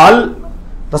வந்தால்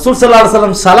ரசூல் ஸல்லல்லாஹு அலைஹி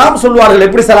வஸல்லம் சலாம் சொல்வார்கள்.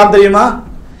 எப்படி சலாம் தெரியுமா?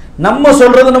 நம்ம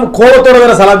சொல்றது நம்ம கோபத்தோட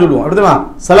வேற சலாம் சொல்லுவோம். அப்படிதான்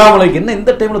சலாம் அலைக்கும். என்ன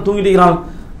இந்த டைம்ல தூங்கிட்டு இருக்கிறான்,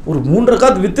 ஒரு 3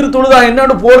 ரக்காத் வித்ர் தொழுதா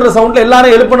என்னன்னு போடுற சவுண்ட்ல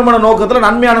எல்லாரும் எழுப்பணுமான நோக்கத்துல,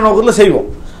 நன்மையான நோக்கத்துல செய்வோம்.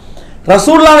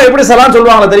 ரசூலுல்லாஹ் எப்படி சலாம்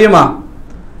சொல்வாங்க தெரியுமா?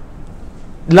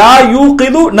 லா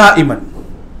யூகிது நாஇமன்.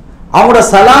 அவங்களோட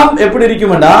சலாம் எப்படி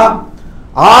இருக்கும்டா,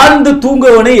 ஆழ்ந்து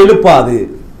தூங்குவவனை எழுப்பாது.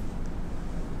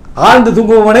 ஆழ்ந்து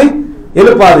தூங்குவவனை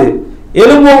எழுப்பாது.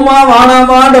 எழுப்புமா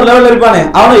வானாமான்ற லெவல் இருப்பானே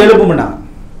அவனை எழுப்பும்னா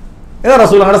இதான்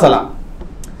ரசூலுல்லாஹ் சலாம்.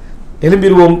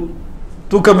 எழும்பிடுவோம்,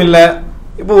 தூக்கம் இல்லை,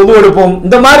 இப்போ உது எடுப்போம்,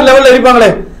 இந்த மாதிரி லெவல்ல இருப்பாங்களே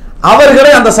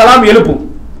அவர்களை அந்த சலாம் எழுப்பும்.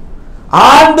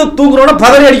 ஆழ்ந்து தூங்குறோட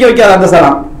பதறி அடிக்க வைக்காது அந்த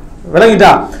சலாம்.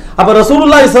 விளங்கிட்டா? அப்ப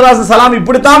ரசூலுல்லாஹி ஸல்லல்லாஹு அலைஹி வஸல்லம்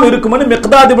இப்படித்தான் இருக்கும்னு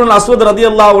மிக்தாத் இப்னு அஸ்வத்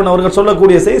ரலியல்லாஹு அன்ஹு அவர்கள்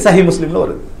சொல்லக்கூடிய செய்தி சஹீஹ் முஸ்லிம்ல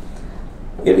வருது.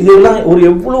 இதெல்லாம் ஒரு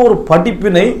எவ்வளவு ஒரு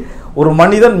படிப்பினை. ஒரு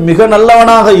மனிதன் மிக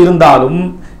நல்லவனாக இருந்தாலும்,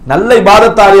 நல்ல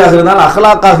இபாதத்தாரியாக இருந்தாலும்,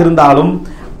 அஹ்லாக்காக இருந்தாலும்,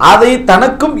 அதை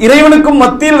தனக்கும் இறைவனுக்கும்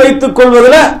மத்தியில் வைத்துக்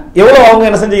கொள்வதில் எவ்வளவு அவங்க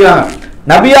என்ன செஞ்சுக்கிறாங்க.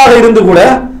 நபியாக இருந்து கூட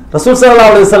ரசூல்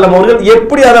ஸல்லல்லாஹு அலைஹி வஸல்லம் அவர்கள்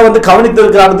எப்படி அதை வந்து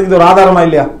கவனித்திருக்கிறார்கள், இது ஒரு ஆதாரமா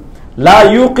இல்லையா? லா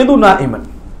யூகிது நாஇமன்.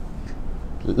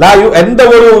 எந்த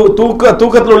ஒரு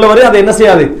தூக்கத்தில் உள்ளவரை அதை என்ன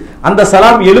செய்யாது, அந்த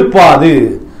சலாம் எழுப்பாது.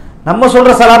 நம்ம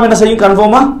சொல்ற சலாம் என்ன செய்யும்,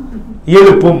 கன்ஃபார்மா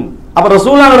எழுப்பும். அப்ப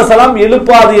ரசூலுல்லாஹோட சலாம்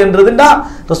எழுப்பாது என்றதுண்டா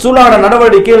ரசூலுல்லாஹோட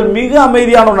நடவடிக்கைகள் மிக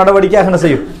அமைதியான ஒரு நடவடிக்கையாக என்ன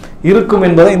செய்யும் இருக்கும்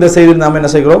என்பதை இந்த செய்தியில் நாம் என்ன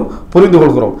செய்கிறோம், புரிந்து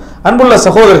கொள்கிறோம். அன்புள்ள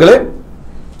சகோதரர்களே,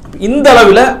 இந்த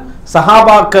அளவில்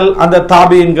சஹாபாக்கள், அந்த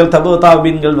தாபீன்கள், தபு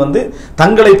தாபீன்கள் வந்து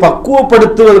தங்களை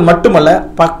பக்குவப்படுத்துவது மட்டுமல்ல,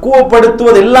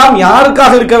 பக்குவப்படுத்துவது எல்லாம்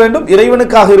யாருக்காக இருக்க வேண்டும்,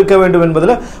 இறைவனுக்காக இருக்க வேண்டும்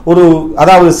என்பதில் ஒரு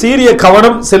அதாவது சீரிய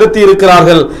கவனம் செலுத்தி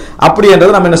இருக்கிறார்கள். அப்படி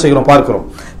என்றதை நம்ம என்ன செய்கிறோம் பார்க்கிறோம்.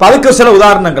 இப்போ அதுக்கு சில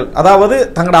உதாரணங்கள். அதாவது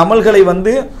தங்களோட அமல்களை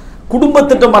வந்து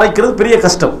குடும்பத்திட்ட மறைக்கிறது பெரிய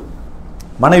கஷ்டம்,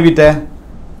 மனைவிட்ட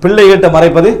பிள்ளைகிட்ட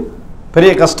மறைப்பது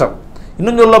பெரிய கஷ்டம்.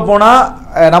 இன்னும் சொல்ல போனா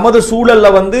நமது சூழல்ல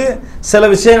வந்து சில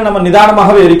விஷயங்கள் நம்ம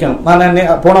நிதானமாகவே இருக்கணும்.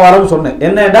 நான் போன வாரம் சொன்னேன்,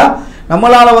 என்னடா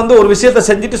நம்மளால வந்து ஒரு விஷயத்தை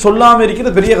செஞ்சுட்டு சொல்லாம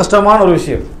இருக்கிறது பெரிய கஷ்டமான ஒரு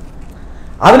விஷயம்.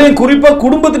 அதுலயும் குறிப்பா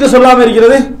குடும்பத்திட்ட சொல்லாம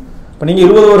இருக்கிறது. இப்ப நீங்க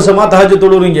 20 வருஷமா தஹஜ்ஜுத்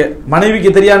தொழுறீங்க,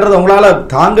 மனைவிக்கு தெரியான்றது உங்களால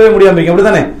தாங்கவே முடியாம இருக்கு.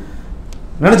 அப்படித்தானே?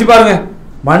 நினைச்சு பாருங்க,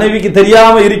 மனைவிக்கு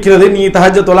தெரியாம இருக்கிறது, நீ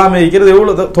தஹஜ்ஜுத் தொழாம இருக்கிறது,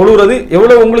 எவ்வளவு தொழுறது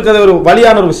எவ்வளவு உங்களுக்கு அது ஒரு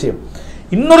வலியான ஒரு விஷயம்.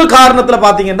 இன்னொரு காரணத்துல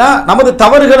பாத்தீங்கன்னா நமது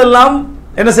தவறுகள் எல்லாம்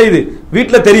என்ன செய்யுது,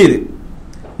 வீட்டுல தெரியுது.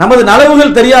 நமது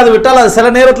நலவுகள் தெரியாது விட்டால் அது சில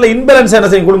நேரத்தில் இன்பேலன்ஸ் என்ன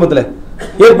செய்யும், குடும்பத்தில்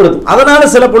ஏற்படுத்தும். அதனால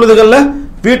சில பொழுதுகள்ல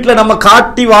வீட்டுல நம்ம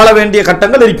காட்டி வாழ வேண்டிய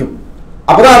கட்டங்கள் இருக்கும்.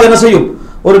 அப்பதான் அது என்ன செய்யும்,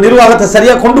 ஒரு நிர்வாகத்தை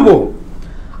சரியா கொண்டு போகும்.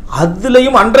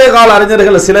 அதுலயும் அன்றைய கால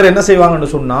அறிஞர்கள் சிலர் என்ன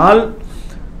செய்வாங்கன்னு சொன்னால்,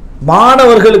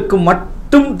 மாணவர்களுக்கு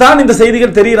மட்டும் தான் இந்த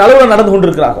செய்திகள் தெரிகிற அளவில் நடந்து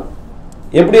கொண்டிருக்கிறார்கள்.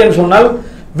 எப்படி என்று சொன்னால்,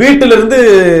 வீட்டிலிருந்து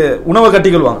உணவை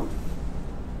கட்டிக்கொள்வாங்க,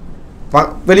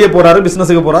 வெளியே போறாரு,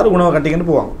 பிசினஸுக்கு போறாரு, உணவை கட்டிக்கின்னு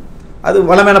போவாங்க. அது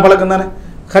வளமையான பழக்கம் தானே.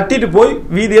 கட்டிட்டு போய்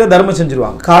வீதியில தர்மம்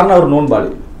செஞ்சிருவாங்க. காரணம் அவர் நோன்பாளி.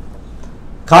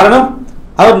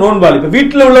 இப்ப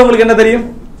வீட்டில் உள்ளவங்களுக்கு என்ன தெரியும்,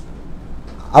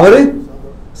 அவரு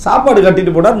சாப்பாடு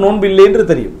கட்டிட்டு போனார், நோன்பு இல்லை என்று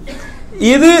தெரியும்.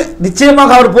 இது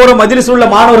நிச்சயமாக அவர் போற மஜ்லிஸ் உள்ள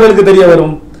மாணவர்களுக்கு தெரிய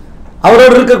வரும்,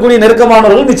 அவரோடு இருக்கக்கூடிய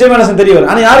நெருக்கமானவர்கள் நிச்சயமான தெரிய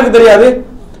வரும். ஆனா யாருக்கு தெரியாது,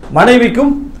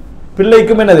 மனைவிக்கும்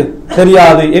பிள்ளைக்கும் என்னது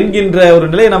தெரியாது என்கின்ற ஒரு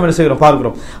நிலையை நாம் என்ன செய்கிறோம்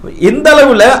பார்க்கிறோம். எந்த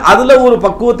அளவுல அதுல ஒரு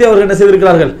பக்குவத்தை அவர்கள் என்ன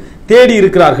செய்திருக்கிறார்கள், தேடி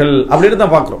இருக்கிறார்கள் அப்படின்னு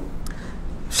தான் பார்க்கிறோம்.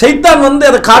 ஷைத்தான் வந்து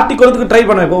அதை காட்டிக்கிறதுக்கு ட்ரை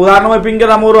பண்ண. இப்போ உதாரணமா இப்ப இங்க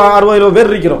நம்ம ஒரு 60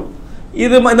 பேர் இருக்கிறோம்,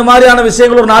 இது இந்த மாதிரியான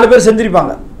விஷயங்கள் ஒரு 4 பேர்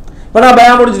செஞ்சிருப்பாங்க. இப்ப நான்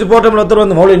பயம் முடிச்சுட்டு போட்டோம்ல, ஒருத்தர்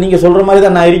வந்து மௌலி நீங்க சொல்ற மாதிரி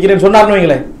தான் நான் இருக்கிறேன்னு சொன்னார்னு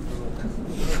வைங்களேன்,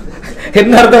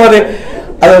 என்ன அர்த்தம் அது?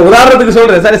 அதை உதாரணத்துக்கு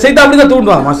சொல்றேன். சரி, ஷைத்தான் அப்படிதான்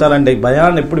தூண்டுவாங்க. மாஷா அல்லாஹ் இன்றைக்கு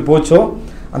பயான் எப்படி போச்சோ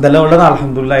அந்த லெவலில் தான்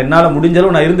அல்ஹம்துலில்லாஹ் என்னால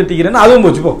முடிஞ்சளவு நான் இருந்துட்டீங்கன்னா அதுவும்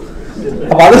போச்சு போ.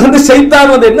 அப்ப அது வந்து ஷைத்தான்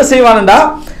வந்து என்ன செய்வான்டா,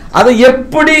 அதை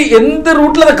எப்படி எந்த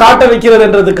ரூட்ல அதை காட்ட வைக்கிறது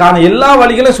என்றதுக்கான எல்லா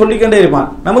வழிகளையும் சொல்லிக்கொண்டே இருப்பான்.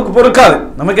 நமக்கு பொறுக்காது,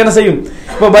 நமக்கு என்ன செய்யும்.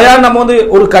 இப்ப பயான் நம்ம வந்து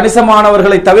ஒரு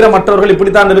கணிசமானவர்களை தவிர மற்றவர்கள்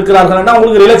இப்படித்தான் இருக்கிறார்கள்,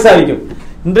 உங்களுக்கு ரிலாக்ஸா இருக்கும்.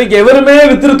 இன்றைக்கு எவருமே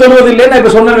வித்திரு தொழுவதில்லை. நான்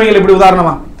இப்ப சொன்னவங்க இப்படி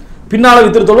உதாரணமா பின்னால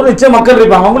வித்திரு தொழுவது நிச்சயம் மக்கள்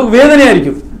இருப்பாங்க, அவங்களுக்கு வேதனையா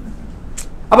இருக்கும்.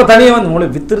 அப்ப தனியா வந்து உங்களை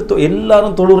வித்திரு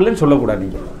எல்லாரும் தொழுவதில்லைன்னு சொல்லக்கூடாது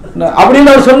நீங்க அப்படின்னு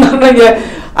அவர் சொன்னாங்க.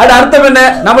 அது அர்த்தம் என்ன,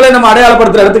 நம்மளை நம்ம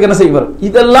அடையாளப்படுத்துற இடத்துக்கு என்ன செய்வார்.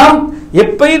 இதெல்லாம்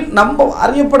எப்பயும் நம்ம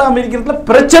அறியப்படாம இருக்கிறதுல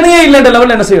பிரச்சனையே இல்லைன்ற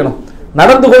லெவலில் என்ன செய்யணும்,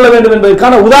 நடந்து கொள்ள வேண்டும்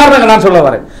என்பதற்கான உதாரணங்கள் நான் சொல்ல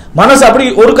வரேன். மனசு அப்படி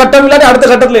ஒரு கட்டம் இல்லாட்டி அடுத்த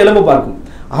கட்டத்தில் எழும்ப பார்க்கும்.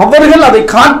 அவர்கள் அதை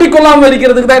காட்டிக்கொள்ளாமல்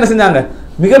இருக்கிறதுக்கு தான் என்ன செஞ்சாங்க,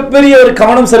 மிகப்பெரிய ஒரு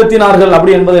கவனம் செலுத்தினார்கள்.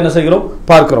 அப்படி என்பதை என்ன செய்கிறோம்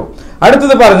பார்க்கிறோம்.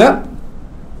 அடுத்தது பாருங்க,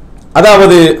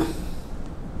 அதாவது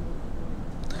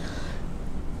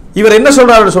இவர் என்ன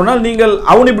சொல்றாரு சொன்னால், நீங்கள்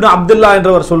அவுன் இப்னு அப்துல்லா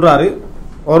என்றவர் சொல்றாரு,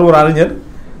 ஒரு அறிஞர்,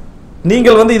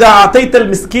 நீங்கள் வந்து இதா அதைத்தல்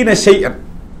மிஸ்கீன ஷைஅன்,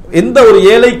 எந்த ஒரு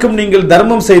ஏழைக்கும் நீங்கள்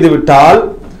தர்மம் செய்து விட்டால்,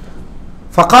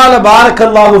 ஃபகால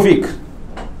பாரக்கல்லாஹு ஃபீக்,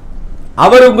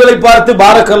 அவர் உங்களை பார்த்து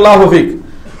பாரக்கல்லாஹு ஃபீக்,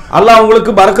 அல்லாஹ்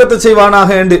உங்களுக்கு பரக்கத்து செய்வானாக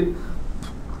என்று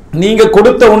நீங்க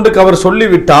கொடுத்த ஒன்றுக்கு அவர்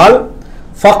சொல்லிவிட்டால்,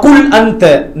 ஃபகுல் அன்த,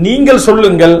 நீங்கள்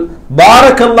சொல்லுங்கள்,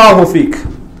 பாரக்கல்லாஹு ஃபீக்,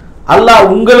 அல்லாஹ்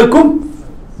உங்களுக்கும்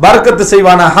பரக்கத்து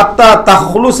செய்வானா, ஹத்தா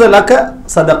தஹ்லுஸ லக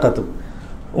சதகத்து,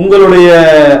 உங்களுடைய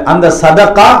அந்த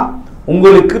சதகா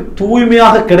உங்களுக்கு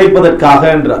தூய்மையாக கிடைப்பதற்காக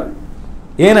என்றார்.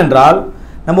 ஏனென்றால்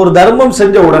நம்ம ஒரு தர்மம்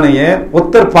செஞ்ச உடனேயே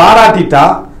ஒருத்தர் பாராட்டிட்டா,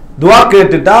 துவா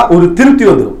கேட்டுட்டா ஒரு திருப்தி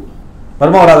வந்துடும்.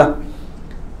 வருமா வராதா?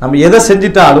 நம்ம எதை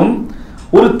செஞ்சிட்டாலும்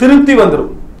ஒரு திருப்தி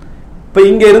வந்துடும். இப்ப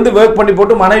இங்க இருந்து ஒர்க் பண்ணி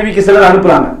போட்டு மனைவிக்கு சிலர்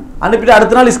அனுப்புறாங்க, அனுப்பிட்டு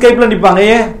அடுத்த நாள் ஸ்கைப்ல நிற்பாங்க.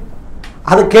 ஏன்?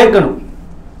 அதை கேட்கணும்,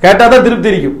 கேட்டாதான் திருப்தி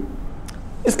இருக்கும்.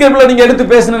 ஸ்கைப்ல நீங்க எடுத்து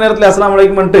பேசின நேரத்தில் அஸ்ஸலாமு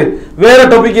அலைக்கும்ட்டு வேற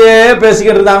டாபிக்கே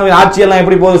பேசிக்கிட்டு இருந்தாங்க. ஆட்சியெல்லாம்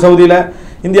எப்படி போகுது, சவுதியில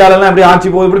இந்தியாவிலாம் எப்படி ஆட்சி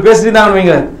போகுது, இப்படி பேசிட்டு இருந்தாங்கன்னு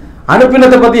வைங்க.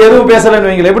 அனுப்பினத்தை பத்தி எதுவும் பேசலன்னு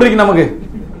வைங்களேன், எப்படி இருக்கு நமக்கு?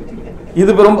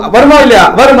 இது ரொம்ப வருமா இல்லையா?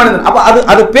 வரும் மனிதன். அப்ப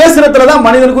அது பேசுறதுலதான்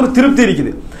மனிதனுக்கு ஒரு திருப்தி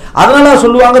இருக்குது. அதனால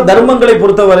சொல்லுவாங்க, தர்மங்களை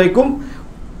பொறுத்த வரைக்கும்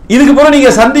இதுக்கு பிறகு நீங்க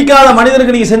சந்திக்காத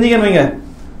மனிதனுக்கு நீங்க செஞ்சீங்கன்னு வைங்க,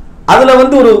 அதுல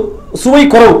வந்து ஒரு சுவை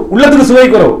குறவு, உள்ளத்துக்கு சுவை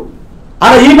குறவு,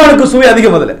 ஆனா ஈமானுக்கு சுவை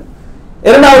அதிகம். அதுல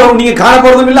இரண்டாவது நீங்க காண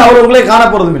போறதும் இல்லை, அவர் உங்களே காண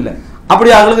போறதும் இல்லை. அப்படி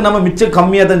ஆகளுக்கு நம்ம மிச்சம்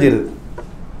கம்மியா தான் செய்யுது.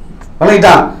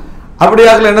 ரைட்டா? அப்படி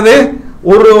ஆகல என்னது,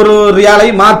 ஒரு ரியாலை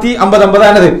மாத்தி 50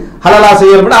 என்னது ஹலாலா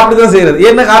செய்யறது, அப்படிதான் செய்யறது.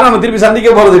 என்ன காரணம்? நம்ம திருப்பி சந்திக்க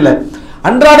போறது இல்லை.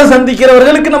 அன்றாட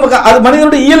சந்திக்கிறவர்களுக்கு நமக்கு அது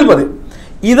மனிதனுடைய இயல்பு. அது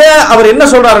இதை அவர் என்ன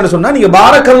சொல்றாருன்னு சொன்னா, நீங்க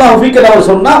பாரக்கல்லாஹு ஃபீக் அவர்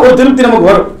சொன்னா ஒரு திருப்தி நமக்கு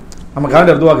வரும். நம்ம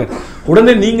காரணம் எடுத்துவாங்க,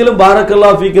 உடனே நீங்களும்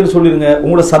பாரக்கல்லாஹு ஃபீக்னு சொல்லிருங்க,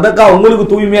 உங்களோட சதக்கா உங்களுக்கு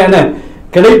தூய்மையான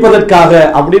கிடைப்பதற்காக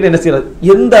அப்படின்னு என்ன செய்யறது.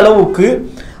 எந்த அளவுக்கு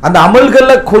அந்த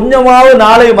அமல்கள்ல கொஞ்சமாவது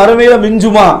நாளை மறுமையில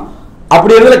மிஞ்சுமா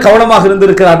அப்படிங்கிறதுல கவனமாக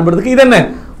இருந்திருக்கிறார் என்பதற்கு இது என்ன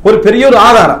ஒரு பெரிய ஒரு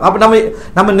ஆதாரம். அப்ப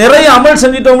நம்ம நிறைய அமல்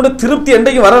செஞ்சிட்டோம், திருப்தி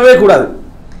என்றைக்கு வரவே கூடாது.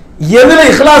 எதுல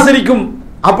இஹ்லாஸ் இருக்கும்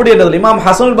அப்படின்றதுல இமாம்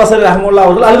ஹசனுல் பஸரி ரஹ்மத்துல்லாஹி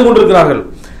அவர்கள் அழுது கொண்டிருக்கிறார்கள்.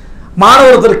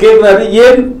 மாணவர்கள் கேட்கிறாரு,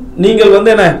 ஏன் நீங்கள் வந்து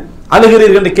என்ன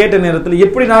அழுகிறீர்கள் என்று கேட்ட நேரத்தில்,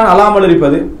 எப்படி நான் அழாமல்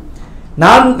இருப்பது?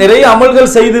 நான் நிறைய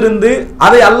அமல்கள் செய்திருந்து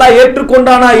அதை அல்லாஹ்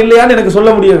ஏற்றுக்கொண்டானா இல்லையான்னு எனக்கு சொல்ல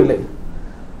முடியவில்லை.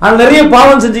 நான் நிறைய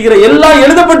பாவம் செஞ்சுக்கிறேன், எல்லாம்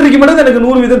எழுதப்பட்டிருக்கும் எனக்கு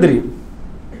 100% தெரியும்.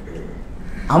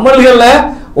 அமல்கள்ல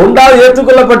ஒன்றாவது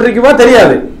ஏற்றுக்கொள்ளப்பட்டிருக்குமா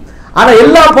தெரியாது, ஆனா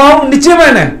எல்லா பாவமும் நிச்சயமா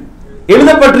என்ன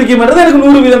எழுதப்பட்டிருக்கும் எனக்கு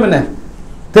 100% என்ன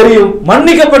தெரியும்.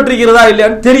 மன்னிக்கப்பட்டிருக்கிறதா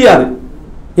இல்லையான்னு தெரியாது.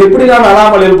 எப்படி நான்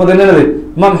அழாமல் இருப்பது என்னது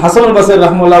இமாம் ஹசனுல் பஸரி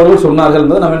ரஹ்மத்துல்லாஹி அவர்கள் சொன்னார்கள்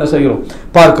என்பதை நம்ம என்ன செய்கிறோம்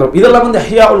பார்க்கிறோம். இதெல்லாம் வந்து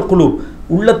இஹ்யாஉல் குலூப்,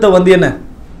 உள்ளத்தை வந்து என்ன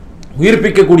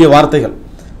உயிர்ப்பிக்கக்கூடிய வார்த்தைகள்,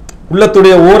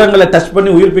 உள்ளத்துடைய ஓரங்களை டச் பண்ணி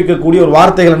உயிர்ப்பிக்கக்கூடிய ஒரு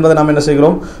வார்த்தைகள் என்பதை நாம் என்ன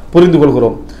செய்கிறோம் புரிந்து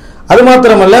கொள்கிறோம். அது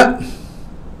மாத்திரமல்ல,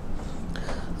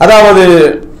 அதாவது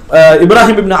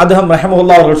இப்ராஹிம் இப்னு அதஹம்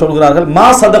ரஹ்மத்துல்லாஹி அவர்கள் சொல்கிறார்கள், மா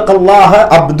சதகல்லாஹ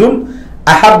அப்துன்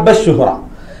அஹப்ப ஷுஹரா,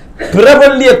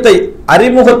 பிரபல்யத்தை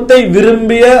அறிமுகத்தை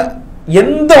விரும்பிய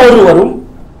எந்த ஒருவரும்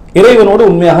இறைவனோடு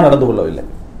உண்மையாக நடந்து கொள்ளவில்லை.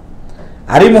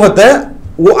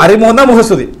 அறிமுகம் தான்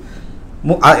முகஸ்துதி,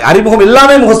 அறிமுகம்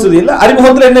எல்லாமே முகஸ்துதி இல்லை,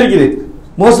 அறிமுகத்தில் என்ன இருக்குது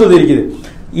முகஸ்துதி இருக்குது.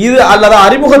 இது அல்லது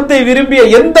அறிமுகத்தை விரும்பிய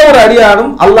எந்த ஒரு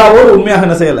அடியாரும் அல்லாஹ்வோடு உண்மையாக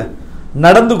என்ன செய்யல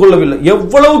நடந்து கொள்ளவில்லை.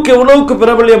 எவ்வளவுக்கு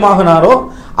பிரபல்யமாகினாரோ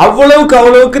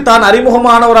அவ்வளவுக்கு தான்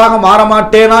அறிமுகமானவராக மாற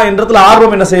மாட்டேனா என்றதுல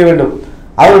ஆர்வம் என்ன செய்ய வேண்டும்,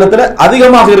 அவரிடத்துல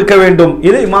அதிகமாக இருக்க வேண்டும்.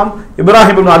 இது இமாம்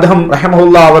இப்ராஹிம் இப்னு அதஹம்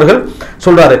ரஹ்மத்துல்லாஹி அவர்கள்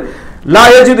சொல்றாரு. லா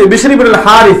யஜிது பிஷ்ர் இப்னு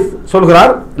ஹாரிஸ்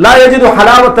சொல்கிறார், லா யஜிது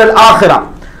ஹலாவத்தல் ஆখিরা,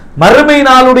 மறுமை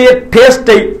நாளுடைய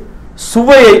டேஸ்டை,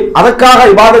 சுவையை, அதற்காக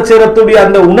இபாதத் செய்யக்கூடிய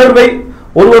அந்த உணர்வை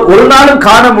ஒருவர் ஒரு நாளும்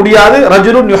காண முடியாது.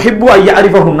 ரஜுலுன் யுஹிப்பு ஐ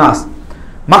யஅரிஃபஹு நாஸ்,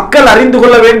 மக்கள் அறிந்து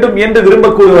கொள்ள வேண்டும் என்று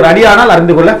விரும்பக்கூடிய ஒரு அடியானால்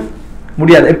அறிந்து கொள்ள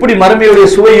முடியாது. எப்படி மறுமையுடைய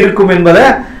சுவை இருக்கும் என்பதை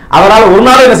அவரால் ஒரு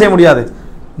நாளும் என்ன செய்ய முடியாது,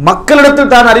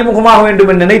 மக்களிடத்தில் தான் அறிமுகமாக வேண்டும்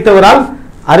என்று நினைத்தவரால்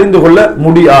அறிந்து கொள்ள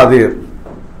முடியாது.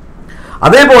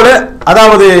 அதே போல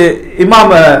அதாவது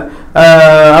இமாம்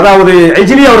அதாவது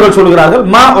இஜ்லி அவர்கள் சொல்கிறார்கள்,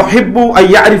 மா உஹிப்பு ஐ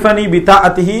யஅரிஃபனி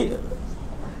பிதாஅத்திஹி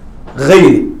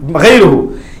கைருஹு,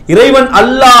 இறைவன்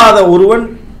அல்லாத ஒருவன்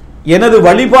எனது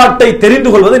வழிபாட்டை தெரிந்து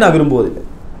கொள்வதை நான் விரும்புவதில்லை.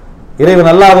 இறைவன்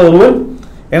அல்லாத ஒருவன்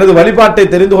எனது வழிபாட்டை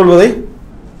தெரிந்து கொள்வதை,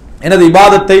 எனது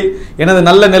இபாதத்தை, எனது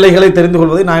நல்ல நிலைகளை தெரிந்து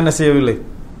கொள்வதை நான் என்ன செய்யவில்லை,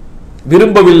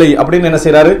 விரும்பவில்லை அப்படின்னு என்ன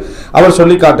செய்யறாரு அவர்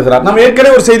சொல்லி காட்டுகிறார். நம்ம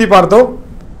ஏற்கனவே ஒரு செய்தி பார்த்தோம்,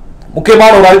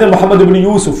 முக்கியமான ஒரு அறிஞர் முஹம்மது இப்னு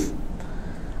யூசுப்,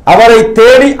 அவரை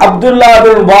தேடி அப்துல்லா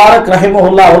பின் முபாரக்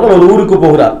ரஹிமஹுல்லாஹ் அவர்கள் ஒரு ஊருக்கு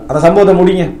போகிறார். அந்த சம்பவத்தை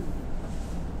முடிங்க.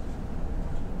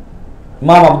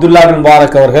 இமாம் அப்துல்லா பின்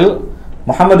முபாரக் அவர்கள்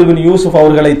முஹம்மது பின் யூசுப்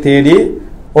அவர்களை தேடி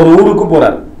ஒரு ஊருக்கு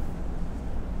போறார்.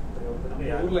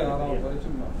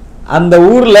 அந்த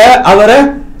ஊர்ல அவரை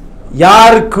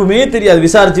யாருக்குமே தெரியாது.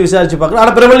 விசாரிச்சு பார்க்கலாம்.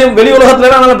 ஆனா பிரபல்யம் வெளி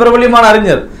உலகத்துல நல்ல பிரபல்யமான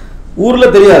அறிஞர், ஊர்ல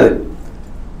தெரியாது.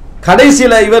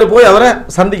 கடைசியில இவர் போய் அவரை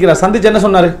சந்திக்கிறார். சந்திச்சு என்ன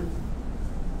சொன்னாரு?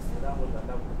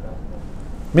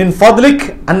 மின் ஃபத்லிக்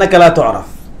அன்னக லா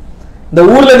துஅரஃப், இந்த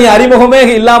ஊர்ல நீ அறிமுகமே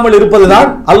இல்லாமல் இருப்பதுதான்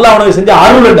அல்லாஹ் உனக்கு செஞ்ச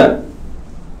அருள் என்றார்.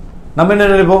 நம்ம என்ன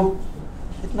நினைப்போம்?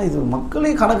 என்ன இது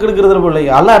மக்களை கணக்கெடுக்கிறது இல்லை,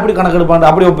 அல்லாஹ் எப்படி கணக்கெடுப்பான்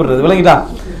அப்படி ஒப்பிடுறது, விளங்கிட்டா?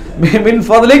 மின்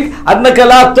ஃபத்லிக் அன்னக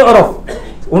லா துஅரஃப்,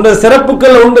 உங்களுடைய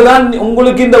சிறப்புகள் ஒன்றுதான்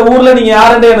உங்களுக்கு இந்த ஊர்ல நீங்க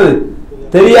யாருண்டே என்னது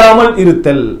தெரியாமல்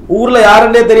இருத்தல். ஊர்ல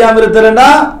யாருண்டே தெரியாம இருத்தல்னா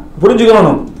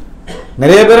புரிஞ்சுக்கணும்.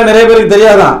 நிறைய பேருக்கு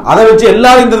தெரியாதான், அதை வச்சு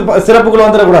எல்லாரும் இந்த சிறப்புகள்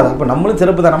வந்துடக்கூடாது. அப்ப நம்மளும்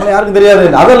சிறப்பு தான், நம்மளும் யாருக்கும் தெரியாது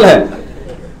அதல்ல,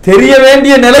 தெரிய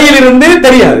வேண்டிய நிலையில் இருந்து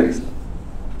தெரியாது.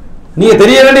 நீங்க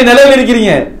தெரிய வேண்டிய நிலையில்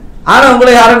இருக்கிறீங்க, ஆனா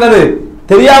உங்களை யாருன்னது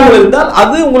தெரியாமல் இருந்தால்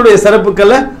அது உங்களுடைய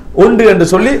சிறப்புக்கள் உண்டு என்று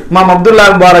சொல்லி இமாம் அப்துல்லா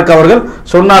முபாரக் அவர்கள்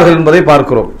சொன்னார்கள் என்பதை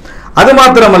பார்க்கிறோம். அது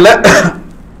மாத்திரமல்ல,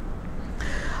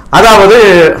 அதாவது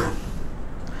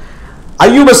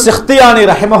அய்யூப் அஸ்-சக்தியானி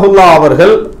ரஹிமஹுல்லா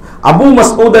அவர்கள் அபு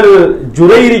மஸ்ஊத்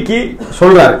அல்-ஜுரைரிக்கு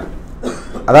சொல்றாரு.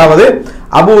 அதாவது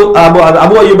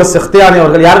அபு அய்யூப் அஸ்-சக்தியானி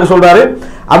அவர்கள் யாருக்கு சொல்றாரு?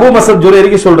 அபு மஸ்ஊத்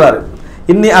ஜுரைரிக்கு சொல்றாரு,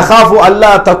 இன்னி அகாஃபு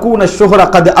அல்லா தகூன ஷுஹ்ர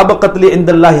கத் அபகத் லி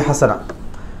இன்தல்லாஹி ஹஸனா,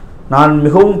 நான்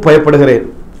மிகவும் பயப்படுகிறேன்.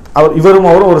 இவரும்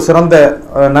அவரும் ஒரு சிறந்த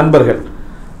நண்பர்கள்.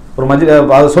 ஒரு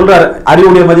சொல்றாரு,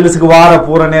 அறிவுடைய மஜ்லிஸுக்கு வார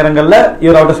போற நேரங்கள்ல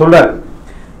இவர் அவர்கிட்ட சொல்றாரு,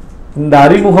 இந்த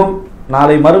அறிமுகம்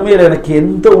நாளை மறுமையில் எனக்கு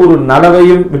எந்த ஒரு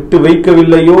நலவையும் விட்டு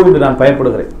வைக்கவில்லையோ என்று நான்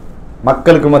பயப்படுகிறேன்.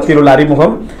 மக்களுக்கு மத்தியில் உள்ள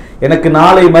அறிமுகம் எனக்கு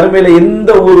நாளை மறுமையில எந்த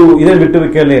ஒரு இதை விட்டு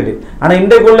வைக்கவில்லை என்று. ஆனா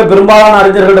இன்றைக்குள்ள பெரும்பாலான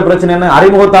அறிஞர்களோட பிரச்சனை என்ன?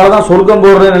 அறிமுகத்தால தான் சொர்க்கம்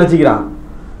போடுறதுன்னு நினைச்சுக்கிறான்.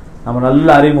 நம்ம நல்ல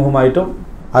அறிமுகம் ஆயிட்டோம்,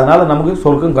 அதனால நமக்கு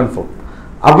சொர்க்கம் கன்ஃபார்ம்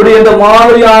அப்படி என்ற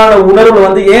மாதிரியான உணர்வு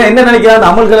வந்து ஏன் என்ன நினைக்கிறாங்க?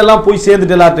 அமல்கள் எல்லாம் போய்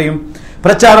சேர்ந்துட்டு, எல்லாத்தையும்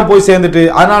பிரச்சாரம் போய் சேர்ந்துட்டு,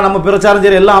 அதனால நம்ம பிரச்சாரம்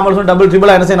செய்யற எல்லா அமல்களும் டபுள்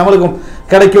ட்ரிபிளா என்ன செய்ய நம்மளுக்கும்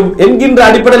கிடைக்கும் என்கின்ற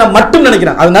அடிப்படையில் மட்டும்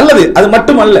நினைக்கிறாங்க. அது நல்லது, அது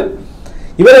மட்டும் அல்ல.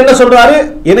 இவர் என்ன சொல்றாரு?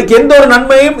 எனக்கு எந்த ஒரு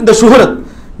நன்மையும் இந்த சுஹரத்,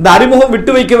 இந்த அறிமுகம்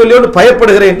விட்டு வைக்கவில்லையோடு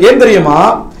பயப்படுகிறேன். ஏன் தெரியுமா?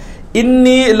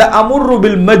 இன்னி லஅமுரு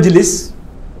பில் மஜ்லிஸ்,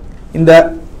 இந்த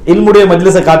இல்முடைய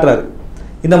மஜ்லிஸை காட்டுறாரு.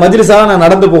 இந்த மஜ்லிஸாக நான்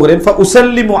நடந்து போகிறேன்.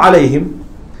 ஃபஉஸல்லிமு அலைஹிம்,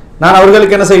 நான்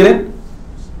அவர்களுக்கு என்ன செய்கிறேன்?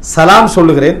 சலாம்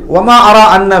சொல்லுகிறேன். வமா அரா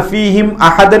அன்ன ஃபீஹிம்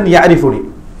அஹதன் யஅரிஃபுனி,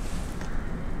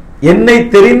 என்னை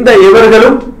தெரிந்த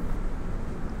இவர்களும்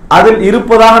அதில்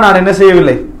இருப்பதாக நான் என்ன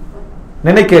செய்யவில்லை,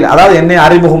 நினைக்கல. அதாவது என்னை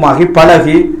அறிமுகமாகி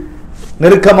பழகி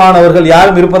நெருக்கமானவர்கள்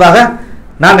யாரும் இருப்பதாக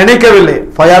நான் நினைக்கவில்லை.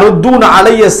 ஃபயருத்தூன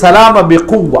அலைய ஸலாம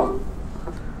பிகுவா,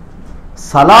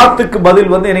 சலாத்துக்கு பதில்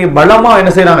வந்து எனக்கு பலமா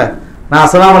என்ன செய்றாங்க? நான்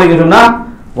அஸ்ஸலாமு அலைக்கும் சொன்னா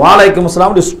வலைக்கும்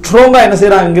அஸ்ஸலாம் ஸ்ட்ராங்கா என்ன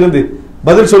செய்றாங்க? இங்கிருந்து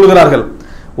பதில் சொல்லுகிறார்கள்.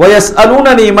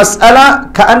 வயஸ்அலூனனி மஸ்அலா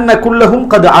கஅன்ன குல்லஹும்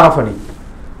கத் அரஃபனி,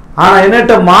 ஆனா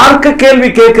என்னட்ட மார்க்க கேள்வி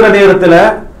கேட்கிற நேரத்துல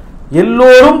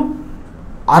எல்லோரும்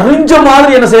அறிஞ்ச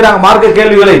மாதிரி என்ன செய்யறாங்க? மார்க்க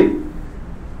கேள்விகளை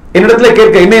என்னிடத்துல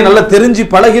கேட்க, என்னை நல்லா தெரிஞ்சு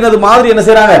பழகினது மாதிரி என்ன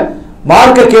செய்யறாங்க?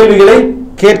 மார்க்க கேள்விகளை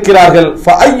கேட்கிறார்கள்.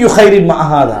 ஃபஅய்யு கைரின்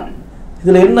மஅஹாதா,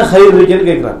 இதுல என்ன கைர் இருக்குன்னு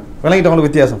கேட்கிறாங்க. விளங்கிட்ட உங்களுக்கு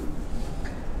வித்தியாசம்?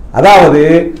 அதாவது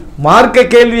மார்க்க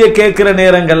கேள்வியை கேட்கிற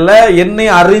நேரங்கள்ல என்னை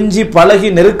அறிஞ்சி பழகி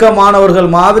நெருக்கமானவர்கள்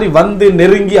மாதிரி வந்து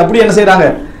நெருங்கி அப்படி என்ன செய்யறாங்க?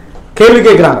 கேள்வி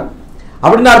கேட்கிறாங்க.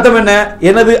 அப்படின்னு அர்த்தம் என்ன?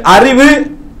 எனது அறிவு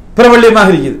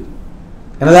பிரபல்யமாக இருக்குது,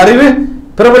 எனது அறிவு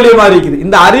பிரபல்யமாக இருக்குது.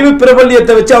 இந்த அறிவு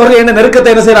பிரபல்யத்தை வச்சு அவர்கள் என்ன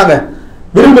நெருக்கத்தை என்ன செய்யறாங்க?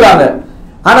 விரும்புறாங்க.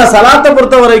 ஆனா சலாத்தை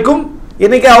பொறுத்த வரைக்கும்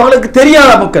இன்னைக்கு அவங்களுக்கு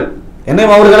தெரியாத மக்கள்,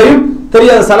 என்னையும் அவர்களையும்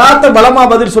தெரியாத, சலாத்தை பலமா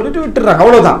பதில் சொல்லிட்டு விட்டுறாங்க,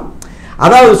 அவ்வளவுதான்.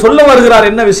 அதாவது சொல்ல வருகிறார்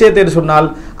என்ன விஷயத்தை சொன்னால்,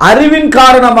 அறிவின்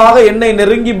காரணமாக என்னை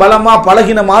நெருங்கி பலமா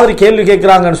பழகின மாதிரி கேள்வி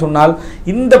கேட்கிறாங்கன்னு சொன்னால்,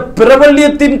 இந்த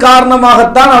பிரபல்யத்தின்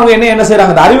காரணமாகத்தான் அவங்க என்ன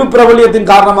செய்யறாங்க? இந்த அறிவு பிரபல்யத்தின்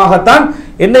காரணமாகத்தான்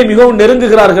என்னை மிகவும்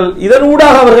நெருங்குகிறார்கள்.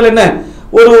 இதனூடாக அவர்கள் என்ன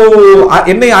ஒரு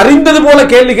என்னை அறிந்தது போல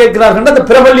கேள்வி கேட்கிறார்கள். அந்த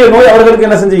பிரபல்ய நோய் அவர்களுக்கு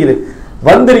என்ன செஞ்சுக்குது?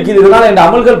 வந்திருக்குது. இதனால என்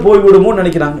அமல்கள் போய்விடுமோன்னு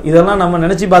நினைக்கிறாங்க. இதெல்லாம் நம்ம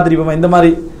நினைச்சு பார்த்திருப்போமா? இந்த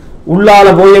மாதிரி உள்ளால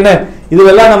போய் என்ன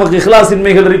இதுவெல்லாம் நமக்கு இஹ்லாஸ்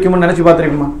இன்மைகள் இருக்கும்னு நினைச்சு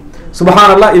பார்த்திருக்குமா?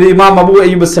 சுப்ஹானல்லாஹ். இது இமாம் அபு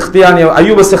அய்யூப்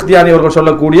அஸ்-சக்தியானி அவர்கள்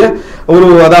சொல்லக்கூடிய ஒரு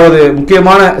அதாவது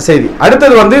முக்கியமான செய்தி.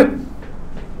 அடுத்தது வந்து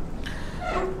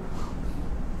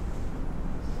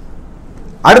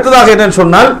அடுத்ததாக என்னன்னு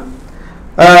சொன்னால்,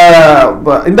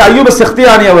 இந்த அய்யூப்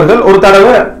அஸ்-சக்தியானி அவர்கள் ஒரு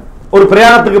தடவை ஒரு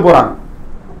பிரயாணத்துக்கு போறாங்க.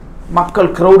 மக்கள்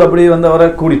கிரௌட் அப்படியே வந்து அவரை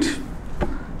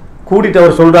கூட்டிட்டு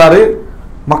அவர் சொல்றாரு,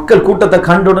 மக்கள் கூட்டத்தை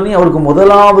கண்டுடனே அவருக்கு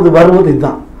முதலாவது வருவது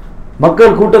இதுதான்.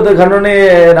 மக்கள் கூட்டத்தை கண்டுடனே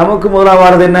நமக்கு முதலாவது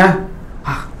வருது என்ன?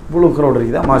 இவ்வளவு கிரௌட்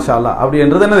இருக்குதா, மாஷா அல்லாஹ்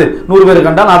அப்படின்றது என்னது? 100 பேர்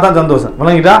கண்டால் அதான் சந்தோஷம்.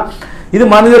 விளங்கிட்டா? இது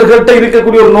மனிதர்கள்ட்ட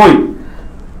இருக்கக்கூடிய ஒரு நோய்.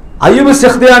 அய்யூப்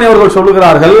அஸ்-சக்தியானி அவர்கள்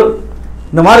சொல்லுகிறார்கள்,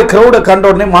 இந்த மாதிரி கிரௌட கண்ட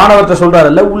உடனே மாணவர்கிட்ட சொல்றாரு,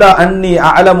 லவ்லா அன்னி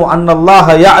அஅலமு அன்னல்லாஹ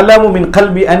யஅலமு மின்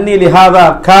கல்பி அன்னி லிஹாதா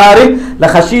காரி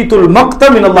லஹஷீதுல் மக்த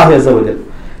மின் அல்லாஹ் அஸ்ஸ வஜல்.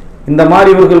 இந்த மாதிரி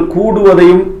இவர்கள்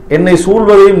கூடுவதையும் என்னை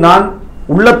சூழ்வதையும் நான்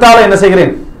உள்ளத்தால் என்ன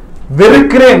செய்கிறேன்,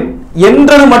 வெறுக்கிறேன்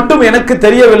என்றது மட்டும் எனக்கு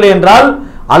தெரியவில்லை என்றால்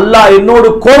அல்லாஹ் என்னோடு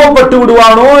கோபப்பட்டு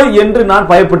விடுவானோ என்று நான்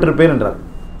பயப்பட்டிருப்பேன் என்றார்.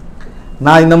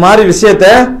 நான் இந்த மாதிரி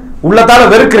விஷயத்தை உள்ளத்தால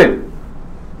வெறுக்கிறேன்,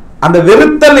 அந்த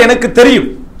வெறுத்தல் எனக்கு தெரியும்,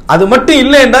 அது மட்டும்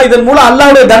இல்லை என்றால் இதன் மூலம்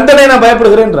அல்லாஹ்வுடைய தண்டனை நான்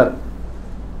பயப்படுகிறேன் என்றார்.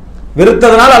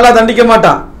 வெறுத்ததனால் அல்லாஹ் தண்டிக்க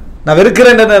மாட்டான், நான்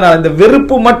வெறுக்கிறேன் என்றால் இந்த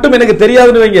வெறுப்பு மட்டும் எனக்கு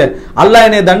தெரியாதுன்னு வைங்க, அல்லாஹ்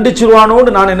என்னை தண்டிச்சிருவானோடு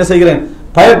நான் என்ன செய்கிறேன்,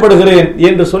 பயப்படுகிறேன்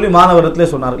என்று சொல்லி மாணவர்களே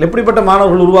சொன்னார்கள். எப்படிப்பட்ட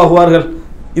மாணவர்கள் உருவாகுவார்கள்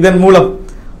இதன் மூலம்?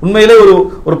 உண்மையிலே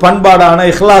ஒரு பண்பாடான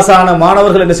இஹ்லாஸான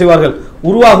மாணவர்கள் என்ன செய்வார்கள்,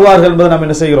 உருவாகுவார்கள் என்பதை நாம்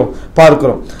என்ன செய்கிறோம்,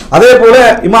 பார்க்கிறோம். அதே போல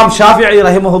இமாம் ஷாஃபிஈ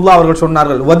ரஹிமஹுல்லாஹ் அவர்கள்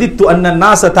சொன்னார்கள், வதித்து அன்ன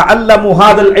நாஸ தஅல்லமு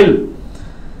ஹாதல் இல்ம்,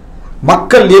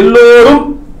 மக்கள் எல்லோரும்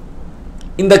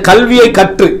இந்த கல்வியை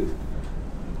கற்று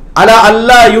அலா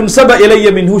அல்லா யுன்ஸப இலைய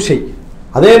மின்ஹு ஷை,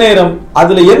 அதே நேரம்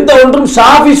அதில் எந்த ஒன்றும்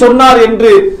ஷாஃபி சொன்னார்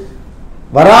என்று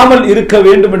வராமல் இருக்க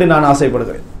வேண்டும் என்று நான்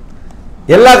ஆசைப்படுகிறேன்.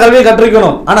 எல்லா கல்வியை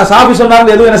கற்றிருக்கணும், ஆனா ஷாஃபி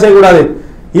சொன்னார் எதுவும் என்ன செய்யக்கூடாது,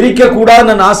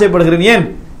 இருக்கக்கூடாதுன்னு நான் ஆசைப்படுகிறேன். ஏன்,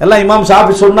 எல்லாம் இமாம்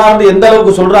ஷாஃபி சொன்னார் எந்த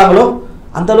அளவுக்கு சொல்றாங்களோ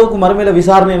அந்த அளவுக்கு மறுமையில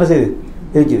விசாரணை என்ன செய்யுது,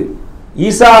 இருக்குது.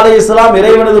 ஈசா அலைஹிஸ்ஸலாம்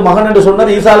இறைவனது மகன் என்று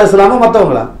சொன்னது ஈசா அலைஹிஸ்ஸலாமா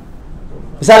மற்றவங்களா?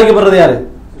 விசாரிக்கப்படுறது யாரு?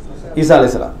 ஈசா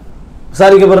அலைஹிஸ்ஸலாம்.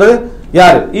 விசாரிக்கப்படுறது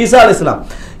யாரு? ஈசா அலைஹிஸ்ஸலாம்.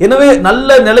 எனவே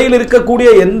நல்ல நிலையில் இருக்கக்கூடிய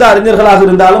எந்த அறிஞர்களாக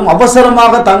இருந்தாலும்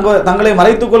அவசரமாக தங்களை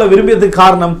மறைத்துக் கொள்ள விரும்பியதுக்கு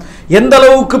காரணம், எந்த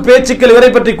அளவுக்கு பேச்சுக்கள் இவரை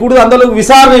பற்றி கூடுதல் அந்த அளவுக்கு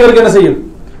விசாரணை இவருக்கு என்ன செய்யும்,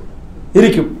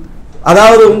 இருக்கும்.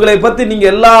 அதாவது உங்களை பத்தி நீங்க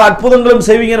எல்லா அற்புதங்களும்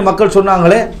செய்வீங்கன்னு மக்கள்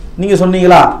சொன்னாங்களே, நீங்க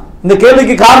சொன்னீங்களா? இந்த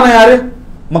கேள்விக்கு காரணம் யாரு?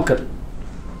 மக்கள்.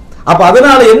 அப்ப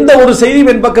அதனால எந்த ஒரு செய்தியும்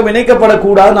என் பக்கம்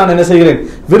இணைக்கப்படக்கூடாது நான் என்ன செய்கிறேன்,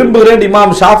 விரும்புகிறேன்.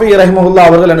 இமாம் ஷாஃபிஈ ரஹிமஹுல்லாஹ்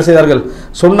அவர்கள் என்ன செய்தார்கள்,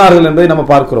 சொன்னார்கள் என்பதை நம்ம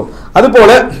பார்க்கிறோம்.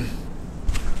 அதுபோல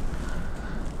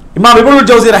இமாம் இப்னுல்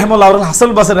ஜௌஸி ரஹிமஹுல்லாஹ் அவர்கள்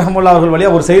ஹஸன் பஸ்ரி ரஹிமஹுல்லாஹ் அவர்கள் வழியா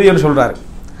ஒரு செய்தியை சொல்றாரு.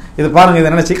 இது பாருங்க, இதை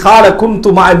நினைச்சு, கால குன்து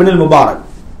மா இப்னுல் முபாரக்,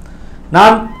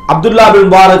 நான் அப்துல்லா பின்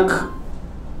முபாரக்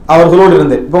அவர்களோடு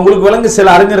இருந்தேன். இப்போ உங்களுக்கு விளங்கு, சில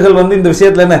அறிஞர்கள் இந்த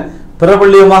விஷயத்துல என்ன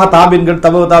பிரபல்யமாக தாபின்கள்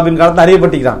தாபின் காலத்தில்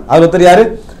அறியப்பட்டிருக்கிறான். அது ஒருத்தர் யாரு?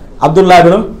 அப்துல்லா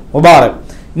பின் முபாரக்.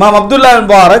 இமாம் அப்துல்லா பின்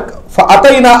முபாரக்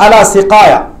ஃபஅதைனா அலா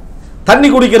சிகாயா, தண்ணி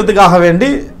குடிக்கிறதுக்காக வேண்டி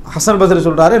ஹஸன் பஸ்ரி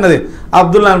சொல்றாரு என்னது,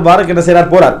 அப்துல்லா பின் முபாரக் என்ன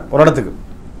செய்றார், போறார் ஒரு இடத்துக்கு.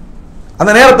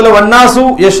 அந்த நேரத்தில் வன்னாசு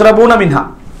யஷ்ரபூன மின்ஹா,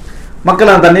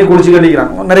 மக்கள் அந்த தண்ணியை குடிச்சு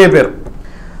கட்டிக்கிறாங்க நிறைய பேர்.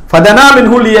 ஃபதனா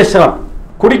மின்ஹு லியஷ்ரப்,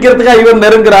 குடிக்கிறதுக்காக இவர்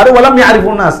நெருங்குறாரு. வலம்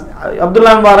யாரிஃபுன் நாஸ்,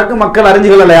 அப்துல்லா பின் முபாரக் மக்கள்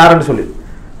அறிஞ்சுகள் அல்ல யாருன்னு சொல்லி,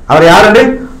 அவர் யாருன்னு.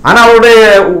 ஆனா அவருடைய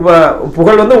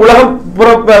புகழ் உலகம்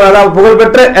புகழ்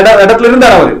பெற்ற இடத்துல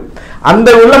இருந்தார் அவர். அந்த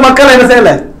உள்ள மக்கள் என்ன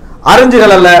செய்யல,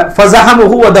 அறிஞ்சுகள் அல்ல.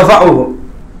 ஃபஸஹமுஹு வதஃபஉஹு,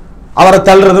 அவரை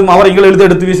தள்ளுறதும் அவரை இங்கே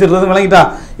எடுத்து வீசுறதும் விளங்கிட்டா.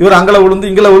 இவர் அங்கல விழுந்து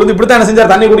இங்கல விழுந்து இப்படித்தான் என்ன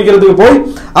செஞ்சார், தண்ணி குடிக்கிறதுக்கு போய்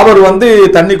அவர்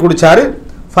தண்ணி குடிச்சாரு.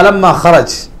 ஃபலம்மா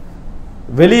ஹரஜ்,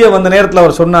 வெளியே வந்த நேரத்தில்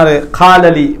அவர் சொன்னாரு,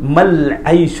 காலலி மல்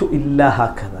ஐஷு இல்லா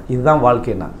ஹக்கதா, இதுதான்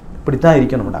வாழ்க்கைனா, இப்படித்தான்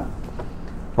இருக்கணும்.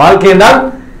 வாழ்க்கை என்றால்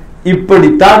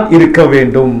இப்படித்தான் இருக்க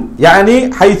வேண்டும். யானி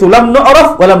ஹைது லம்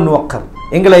நுஅரஃப் வ லம் நுவக்கர்,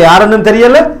 எங்களை யாருன்னு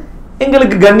தெரியல,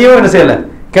 எங்களுக்கு கண்ணியம் என்ன செய்யல,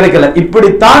 கிடைக்கல,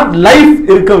 இப்படித்தான் லைஃப்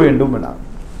இருக்க வேண்டும் என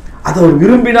அதை அவர்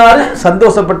விரும்பினாரு,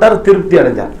 சந்தோஷப்பட்டார், திருப்தி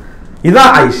அடைஞ்சார்.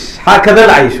 இதான் ஐஷ்,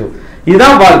 ஹக்கதல் ஐஷு,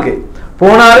 இதுதான் வாழ்க்கை.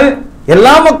 போனாரு,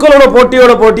 எல்லா மக்களோட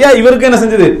போட்டியா இவருக்கு என்ன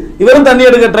செஞ்சது, இவரும் தண்ணி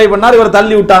எடுக்க ட்ரை பண்ணார், இவர்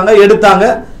தள்ளி விட்டாங்க, எடுத்தாங்க,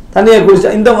 தண்ணியை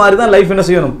குடிச்சா. இந்த மாதிரி தான் லைஃப் என்ன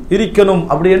செய்யணும், இருக்கணும்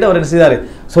அப்படின்னு அவர் என்ன செய்தாரு,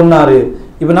 சொன்னாரு.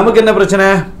 இப்ப நமக்கு என்ன பிரச்சனை,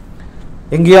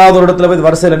 எங்கேயாவது ஒரு இடத்துல போய்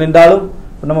வரிசையில் நின்றாலும்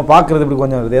நம்ம பார்க்கறது இப்படி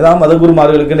கொஞ்சம் இருக்குது, ஏதாவது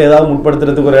மதகுருமார்களுக்கு ஏதாவது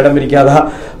முற்படுத்துறதுக்கு ஒரு இடம் இருக்காதா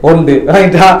உண்டு,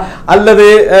 ரைட்டா? அல்லது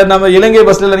நம்ம இலங்கை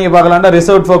பஸ்ல நீங்க பார்க்கலாம்டா,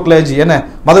 ரிசர்வ் ஃபார் கிளர்ஜி என்ன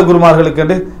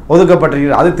மதகுருமார்களுக்கு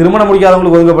ஒதுக்கப்பட்டிருக்கிறது. அது திருமணம்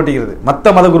முடிக்காதவங்களுக்கு ஒதுக்கப்பட்டிருக்கிறது,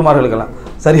 மற்ற மதகுருமார்களுக்கெல்லாம்.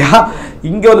 சரியா?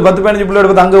 இங்க 10-15 பிள்ளையோட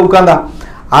பார்த்து அங்க உட்கார்ந்தா,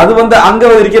 அது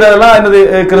அங்க இருக்கிறதெல்லாம் என்னது,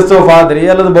 கிறிஸ்தவ பாதிரி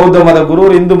அல்லது பௌத்த மதகுரு,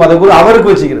 ஒரு இந்து மதகுரு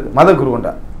அவருக்கு வச்சுக்கிறது மதகுரு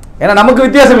உண்டா. ஏன்னா நமக்கு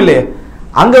வித்தியாசம் இல்லையே,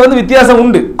 அங்க வித்தியாசம்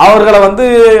உண்டு. அவர்களை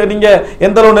நீங்க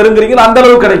எந்த அளவு நெருங்குறீங்களோ அந்த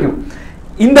அளவு கிடைக்கும்.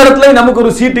 இந்த இடத்துல நமக்கு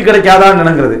ஒரு சீட்டு கிடைக்காதான்னு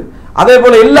நினைக்கிறது. அதே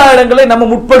போல எல்லா இடங்களையும் நம்ம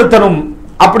முற்படுத்தணும்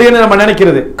அப்படின்னு நம்ம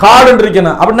நினைக்கிறது. காடு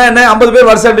இருக்கணும் அப்படின்னா என்ன, 50 பேர்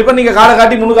வருஷம் அடிப்பா, நீங்க காடை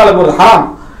காட்டி முன்னுக்கால போறது ஹராம்.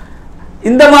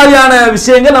 இந்த மாதிரியான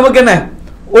விஷயங்கள் நமக்கு என்ன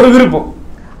ஒரு விருப்பம்.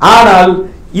 ஆனால்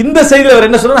இந்த செய்தியில் அவர்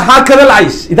என்ன சொல்றாரு, ஹாக்கதல்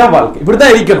ஐஷ், இதான் வாழ்க்கை,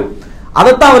 இப்படித்தான் இருக்கணும்.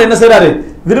 அதைத்தான் அவர் என்ன செய்யறாரு,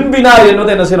 விரும்பினார்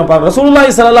என்பதை என்ன செய்யணும் பாருங்க. ரசூலுல்லாஹி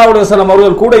ஸல்லல்லாஹு அலைஹி வஸல்லம்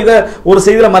அவர்கள் கூட இதை ஒரு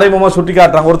செய்தியில மறைமுகமா சுட்டி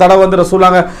காட்டுறாங்க. ஒரு தடவை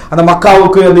ரசூலுல்லாஹ் அந்த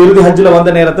மக்காவுக்கு அந்த இறுதி ஹஜ்ஜில்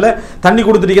வந்த நேரத்தில் தண்ணி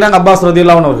கொடுத்துட்டு அப்பாஸ்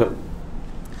ரலியல்லாஹு அன்ஹு அவர்கள்.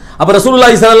 அப்ப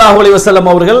ரசூலுல்லாஹி ஸல்லல்லாஹு அலைஹி வஸல்லம்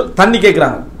அவர்கள் தண்ணி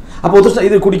கேட்கிறாங்க. அப்போ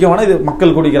இது குடிக்க வேணா, இது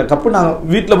மக்கள் குடிக்கிற கப்பு, நான்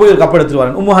வீட்டில் போய் ஒரு கப் எடுத்துட்டு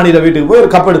வரேன். உம்மு ஹனீரா வீட்டுக்கு போய் ஒரு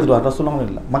கப் எடுத்துட்டு வரேன். ரசூலுல்லாஹ்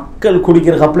இல்லை, மக்கள்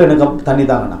குடிக்கிற கப்பில் எனக்கு தண்ணி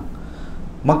தாங்கண்ணா,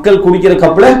 மக்கள் குடிக்கிற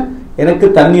கப்பில் எனக்கு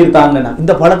தண்ணீர் தாங்கண்ணா.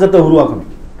 இந்த பழக்கத்தை உருவாக்கணும்.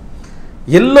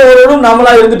 எல்லோரோடும்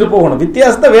நம்மளா இருந்துட்டு போகணும்.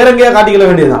 வித்தியாசத்தை வேற எங்கேயா காட்டிக்கல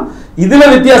வேண்டியதுதான். இதுல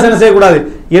வித்தியாசம் என்ன செய்யக்கூடாது,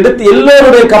 எடுத்து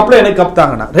எல்லோருடைய கப்ல எனக்கு கப்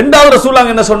தாங்கண்ணா. ரெண்டாவது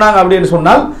ரசூலுல்லாஹ் என்ன சொன்னாங்க அப்படின்னு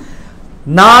சொன்னால்,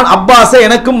 நான் அப்பாஸை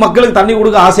எனக்கும் மக்களுக்கு தண்ணி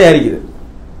கொடுக்க ஆசையா இருக்குது,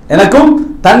 எனக்கும்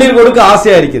தண்ணீர் கொடுக்க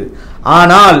ஆசையா இருக்குது.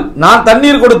 ஆனால் நான்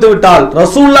தண்ணீர் கொடுத்து விட்டால்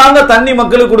ரசூலுல்லாஹ் தண்ணி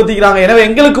மக்களுக்கு கொடுத்துக்கிறாங்க, எனவே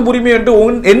எங்களுக்கு உரிமை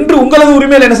என்று உங்களது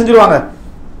உரிமையில என்ன செஞ்சிருவாங்க,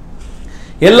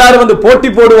 எல்லாரும் வந்து போட்டி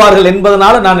போடுவார்கள்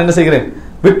என்பதனால நான் என்ன செய்கிறேன்,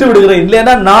 விட்டு விடுகிறேன்.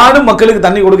 இல்லைன்னா நானும் மக்களுக்கு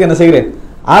தண்ணி கொடுக்க என்ன செய்கிறேன்,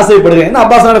 ஆசைப்படுகிறேன்.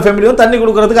 அப்பாஸோட ஃபேமிலியும் தண்ணி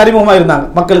கொடுக்கறதுக்கு அறிமுகமா இருந்தாங்க,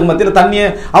 மக்களுக்கு மத்தியில் தண்ணியை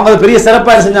அவங்க பெரிய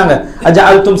சிறப்பா செஞ்சாங்க.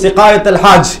 அஜஅல்தும் சிகாயத்தல்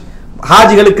ஹாஜ்,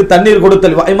 ஹாஜிகளுக்கு தண்ணீர்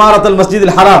கொடுத்தல், இமாரத்தல்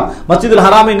மஸ்ஜிதுல் ஹராம், மஸ்ஜிதுல்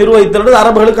ஹராமை நிர்வகித்தல்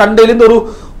அரபுகளுக்கு அண்டையிலிருந்து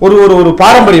ஒரு ஒரு ஒரு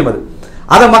பாரம்பரியம். அது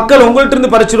அதை மக்கள் உங்கள்ட்ட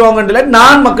இருந்து பறிச்சிருவாங்க,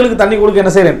 நான் மக்களுக்கு தண்ணி கொடுக்க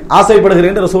என்ன செய்கிறேன்,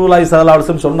 ஆசைப்படுகிறேன் என்று ரசூலுல்லாஹி ஸல்லல்லாஹு அலைஹி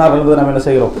வஸல்லம் சொன்னார்கள் என்பதை நம்ம என்ன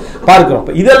செய்கிறோம், பார்க்கிறோம்.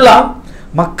 இதெல்லாம்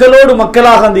மக்களோடு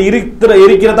மக்களாக அந்த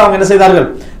இருக்கிறத அவங்க என்ன செய்தார்கள்,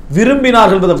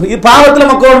 விரும்பினார்கள். பாவத்துல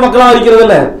மக்களோடு மக்களாக இருக்கிறது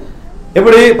இல்ல.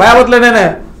 எப்படி பாவத்துல என்ன,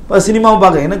 சினிமாவை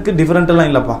பார்க்க எனக்கு டிஃபரெண்ட் எல்லாம்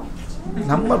இல்லப்பா,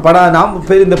 நம்ம படம் நாம்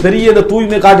இந்த பெரிய இந்த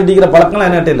தூய்மை காட்டிட்டு பழக்கம்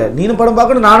என்ன இல்லை, நீனும் படம்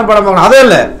பார்க்கணும் நானும் படம் பார்க்கணும், அதே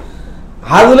இல்லை.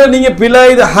 அதுல நீங்க பிழை,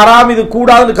 இது ஹராம், இது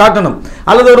கூடாதுன்னு காட்டணும்.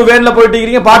 அல்லது ஒரு வேன்ல போயிட்டு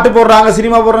இருக்கிறீங்க, பாட்டு போடுறாங்க,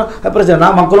 சினிமா போடுறாங்க, பிரச்சனை,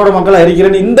 நான் மக்களோட மக்களா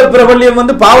இருக்கிறேன். இந்த பிரபல்யம்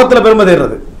வந்து பாவத்துல பெருமை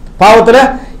தேடுறது, பாவத்துல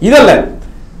இதல்ல.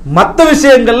 மற்ற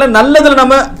விஷயங்கள்ல நல்லதுல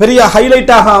நம்ம பெரிய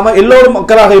ஹைலைட் ஆகாம எல்லோரும்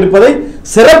மக்களாக இருப்பதை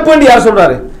சிறப்பு என்று யார்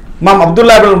சொல்றாரு, இமாம்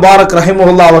அப்துல்லா இப்னு முபாரக்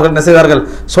ரஹிமஹுல்லாஹ் அவர்கள் என்ன செய்தார்கள்,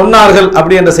 சொன்னார்கள்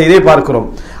அப்படி என்ற செய்தியை பார்க்கிறோம்.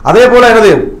 அதே போல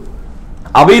என்னது,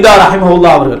 அபீதா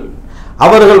ரஹிமஹுல்லாஹ்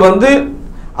அவர்கள் வந்து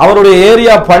அவருடைய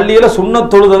ஏரியா பள்ளியில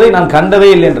சுன்னத் தொழுததை நான் கண்டதே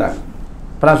இல்லை என்றார்.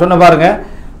 இப்ப நான் சொன்ன பாருங்க,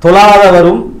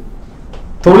 தொழாதவரும்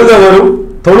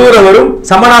தொழுகிறவரும்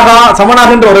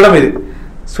சமனாகின்ற ஒரு இடம் இது.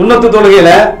 சுன்னத்து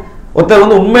தொழுகையில ஒருத்தர்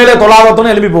வந்து உண்மையிலே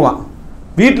தொழாதத்தோன்னு எழுப்பி போவான்,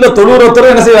 வீட்டுல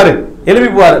தொழுகிறொருத்தரும் என்ன செய்வாரு, எழுப்பி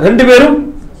போவார், ரெண்டு பேரும்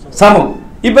சமம்.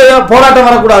 இப்ப போராட்டம்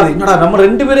வரக்கூடாது, என்னடா நம்ம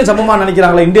ரெண்டு பேரும் சமமா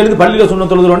நினைக்கிறாங்களா, இந்தியிலிருந்து பள்ளியில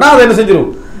சுன்னத் தொழுகிறோம்னா அதை என்ன செஞ்சிடும்,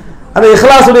 அது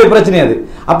இஹ்லாஸுடைய பிரச்சனை அது.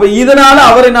 அப்ப இதனால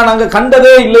அவரை நான் அங்க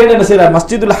கண்டதே இல்லைன்னு என்ன செய்யறார்,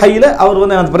 மஸ்ஜிதுல் ஹைல அவர்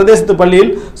வந்து அந்த பிரதேசத்து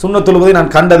பள்ளியில் சுன்னத் தொழுவதை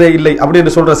நான் கண்டதே இல்லை அப்படி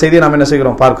என்று சொல்ற செய்தியை நாம் என்ன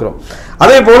செய்கிறோம், பார்க்கிறோம்.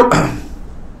 அதே போல்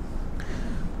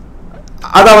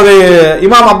அதாவது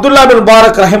இமாம் அப்துல்லா இப்னு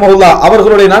முபாரக் ரஹிமஹுல்லாஹ்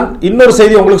அவர்களுடைய நான் இன்னொரு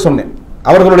செய்தி உங்களுக்கு சொன்னேன்.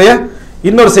 அவர்களுடைய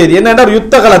இன்னொரு செய்தி என்னென்றால்,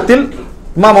 யுத்த காலத்தில்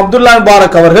இமாம் அப்துல்லா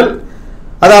முபாரக் அவர்கள்,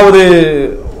 அதாவது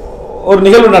ஒரு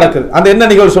நிகழ்வு நடக்குது. அந்த என்ன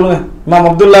நிகழ்வு சொல்லுங்க, இமாம்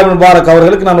அப்துல்லா இப்னு முபாரக்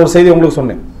அவர்களுக்கு நான் ஒரு செய்தி உங்களுக்கு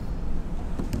சொன்னேன்.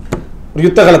 ஒரு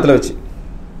யுத்த காலத்தில் வச்சு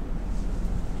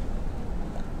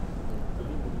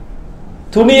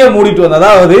துணியை மூடிட்டு வந்த,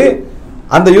 அதாவது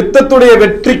அந்த யுத்தத்துடைய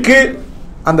வெற்றிக்கு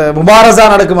அந்த முபாரசா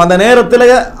நடக்கும் அந்த நேரத்தில்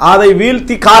அதை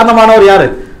வீழ்த்தி காரணமானவர் யாரு,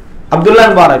 அப்துல்லா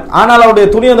முபாரக். ஆனால் அவருடைய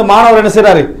துணி அந்த மாணவர் என்ன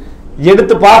செய்யறாரு,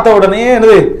 எடுத்து பார்த்த உடனே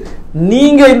என்னது,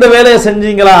 நீங்க இந்த வேலையை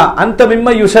செஞ்சீங்களா, அந்த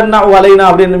மிம்ம யுஷன்னா அலைனா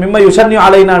அப்படின்னு மிம்ம யுஷன்யு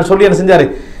அலைனான்னு சொல்லி என்ன செஞ்சாரு,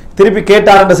 திருப்பி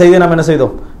கேட்டார் என்ற செய்தியை நம்ம என்ன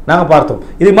செய்தோம், நாங்க பார்த்தோம்.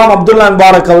 இது இமாம் அப்துல்லா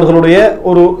முபாரக் அவர்களுடைய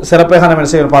ஒரு சிறப்பாக நம்ம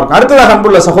என்ன செய்யணும் பார்க்கணும். அடுத்ததாக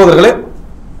அன்புள்ள சகோதரர்களே,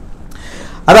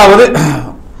 அதாவது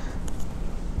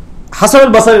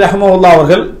ஹஸன் பஸ்ரி ரஹ்மத்துல்லாஹி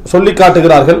அவர்கள் சொல்லி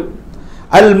காட்டுகிறார்கள்,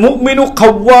 அல் முஃமினு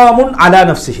கவ்வாமுன் அலா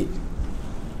நஃப்ஸிஹி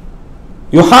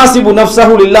யுஹாசிபு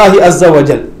நஃப்ஸஹு லில்லாஹி அஸ்ஸ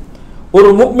வஜல். ஒரு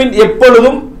முஃமின்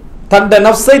எப்பொழுதும் தன்னுடைய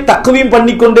நஃப்ஸை தக்வீம்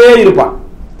பண்ணிக்கொண்டே இருப்பான்.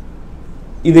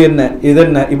 இது என்ன, இது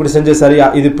என்ன, இப்படி செஞ்ச சரியா,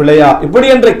 இது பிழையா, இப்படி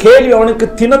என்ற கேள்வி அவனுக்கு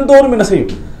தினந்தோறும் என்ன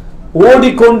செய்யும்,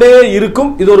 ஓடிக்கொண்டே இருக்கும்.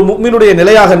 இது ஒரு முஃமினுடைய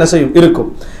நிலையாக என்ன செய்யும், இருக்கும்.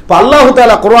 இப்ப அல்லாஹ்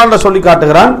தஆலா குர்ஆன்ல சொல்லி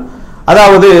காட்டுகிறான்,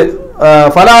 அதாவது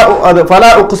ஃபலா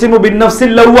உக்ஸிமு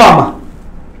பின்னஃப்ஸில் லவ்வாமா,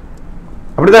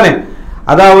 அப்படிதானே,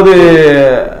 அதாவது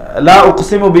லா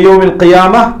உக்ஸிமு பியௌமில்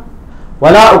கியாமஹ்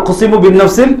வலா உக்ஸிமு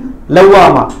பின்னஃப்ஸில்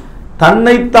லவ்வாமா,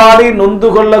 தன்னைத்தானே நொந்து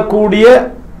கொள்ளக்கூடிய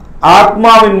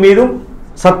ஆத்மாவின் மீதும்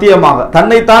சத்தியமாக,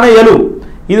 தன்னைத்தானே எழும்.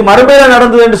 இது மறுமையில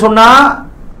நடந்தது என்று சொன்னா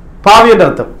பாவி என்ற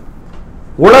அர்த்தம்.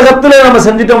 உலகத்திலே நம்ம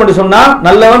செஞ்சிட்டோம் என்று சொன்னா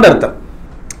நல்லவன் அர்த்தம்.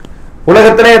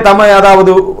 உலகத்திலே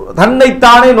அதாவது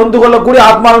தன்னைத்தானே நொந்து கொள்ளக்கூடிய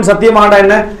ஆத்மாவின் சத்தியமாக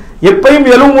என்ன, எப்பயும்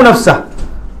எழும் நஃப்ஸா,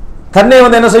 தன்னை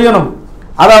வந்து என்ன செய்யணும்,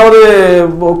 அதாவது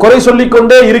குறை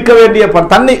சொல்லிக்கொண்டே இருக்க வேண்டிய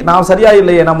தன்னை, நான் சரியா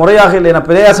இல்லையே, நான் முறையாக இல்லையே, நான்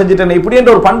பிழையா செஞ்சிட்டேன், இப்படி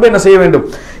என்ற ஒரு பண்பை என்ன செய்ய வேண்டும்,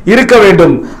 இருக்க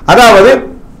வேண்டும். அதாவது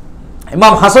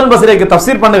இமாம் ஹஸன் பஸ்ரிக்கு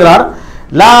தஃப்சீர் பண்ணுகிறார்,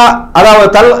 லா அதாவது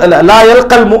லா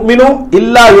யல்கல் முஃமினு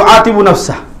இல்லா யுஆதிபு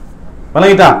நஃப்ஸஹ,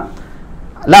 வணங்கிட்டா,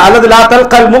 லா அல்லது லா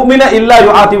தல்கல் முஃமின இல்லா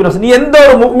யுஆதிபு நஃப்ஸஹ, நீ எந்த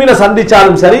ஒரு முஃமினை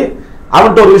சந்திச்சாலும் சரி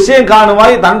அவன்கிட்ட ஒரு விஷயம்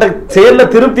காணுமாய் தண்ட செயல்ல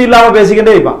திருப்தி இல்லாம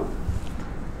பேசிக்கிட்டே இருப்பான்,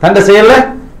 தண்ட செயல்ல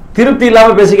திருப்தி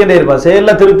இல்லாம பேசிக்கிட்டே இருப்பான்.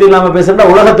 செயல்ல திருப்தி இல்லாம பேசுறா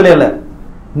உலகத்துல இல்ல,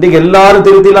 இன்னைக்கு எல்லாரும்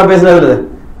திருப்தி இல்லாம பேசுறது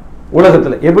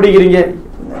உலகத்துல. எப்படி இருக்கிறீங்க,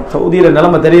 சவுதியில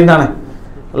நிலைமை தெரியும் தானே,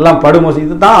 எல்லாம் படுமோசி,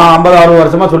 இதுதான் 50-60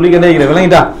 வருஷமா சொல்லிக்கிட்டே இருக்கிறேன்,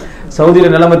 விளங்கிட்டா. சவுதியில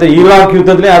நிலைமை ஈராக்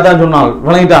யுத்தத்திலே அதான் சொன்னாங்க,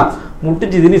 விளங்கிட்டா,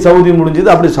 முட்டிச்சு நீ சவுதி முடிஞ்சது,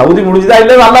 அப்படி சவுதி முடிஞ்சுதா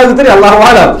இல்ல அல்லாஹ்வுக்கு தெரியும், அல்லாஹ்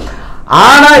வாழ.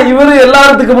 ஆனா இவரு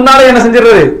எல்லாத்துக்கு முன்னாலே என்ன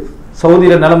செஞ்சிடறாரு,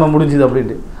 சவுதியில நிலைமை முடிஞ்சது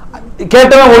அப்படின்ட்டு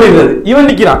கேட்டவன் ஓடிடுறது, இவன்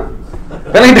நிக்கிறான்.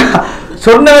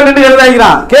 சொன்னவன்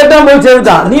எழுதாங்கிறான், கேட்டவன் போய்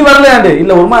சேர்ந்துட்டான், நீ வரலையாண்டு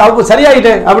இல்ல ஒரு மாதிரி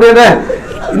சரியாயிட்டேன் அப்படின்ற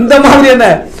இந்த மாதிரி என்ன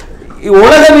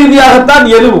உலக ரீதியாகத்தான்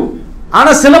எதுவும்.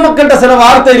 ஆனா சில மக்கள்கிட்ட சில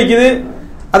வார்த்தை இருக்குது,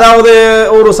 அதாவது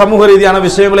ஒரு சமூக ரீதியான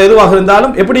விஷயங்கள் எதுவாக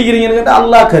இருந்தாலும் எப்படி இருக்கிறீங்கன்னு கேட்டா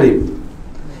அல்லாஹ் கரீம்.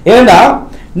 ஏண்டா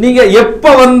நீங்க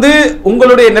எப்ப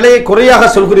உங்களுடைய நிலையை குறையாக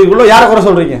சொல்கிறீர்களோ யாரை குறை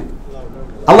சொல்றீங்க,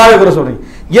 அல்லாஹ்வை குறை சொல்றீங்க.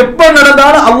 எப்ப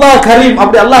நடந்தாலும் அல்லாஹ் கரீம்,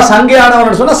 அப்படி அல்லாஹ்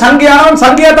சங்கையானவன் சொன்னா சங்கையானவன்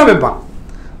சங்கையாத்தான் வைப்பான்.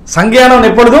 சங்கையானவன்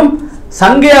எப்பொழுதும்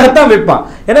சங்கையாகத்தான் வைப்பான்.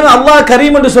 எனவே அல்லாஹ்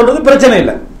கரீம் என்று சொல்றது பிரச்சனை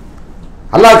இல்லை,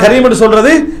 அல்லாஹ் கரீம் என்று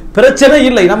சொல்றது பிரச்சனை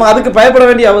இல்லை, நம்ம அதுக்கு பயப்பட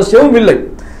வேண்டிய அவசியமும் இல்லை.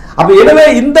 அப்ப எனவே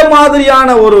இந்த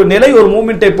மாதிரியான ஒரு நிலை ஒரு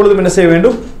மூமெண்ட் எப்பொழுதும் என்ன செய்ய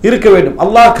வேண்டும், இருக்க வேண்டும்.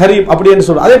 அல்லாஹ் கரீம் அப்படி என்று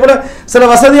சொல்ற. அதே போல சில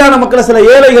வசதியான மக்களை சில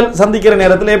ஏழைகள் சந்திக்கிற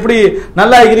நேரத்தில் எப்படி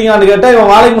நல்லா இருக்கிறீங்கன்னு கேட்டா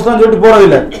இவன் வாழை முஸ்லாம் சொல்லிட்டு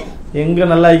போறதில்லை, எங்க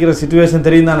நல்லா இருக்கிற சிச்சுவேஷன்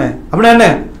தெரியும் தானே அப்படின்னா என்ன,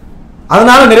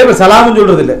 அதனால நிறைய பேர் சலாமும்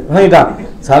சொல்றது இல்லை.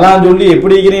 சலாம் சொல்லி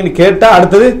எப்படி இருக்கிறீங்கன்னு கேட்டா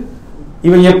அடுத்தது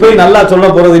இவன் எப்பயும் நல்லா சொல்ல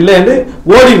போறது இல்லை என்று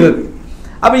ஓடிடுறது.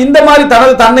 அப்ப இந்த மாதிரி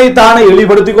தன்னை தானே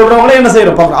இழிவுபடுத்திக் கொள்றவங்களே என்ன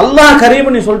செய்யறோம், அல்லாஹ்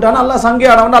கரீம் நீ சொல்லிட்டானா அல்லாஹ்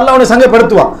சங்கையானவன், அல்லாஹ் உன்னை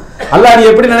சங்கைப்படுத்துவான். அல்லாஹ் நீ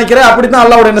எப்படி நினைக்கிற அப்படித்தான்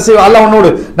அல்லாஹ் என்ன செய்வான், அல்லாஹ் உன்னோடு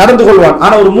நடந்து கொள்வான்.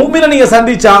 ஆனா ஒரு மூமினை நீங்க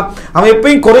சந்திச்சா அவன்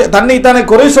எப்பயும் தன்னை தானே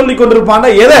குறை சொல்லி கொண்டிருப்பான்.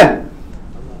 எதை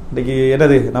இன்னைக்கு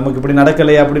என்னது நமக்கு இப்படி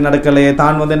நடக்கலையே அப்படி நடக்கலையே,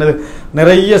 தான் என்னது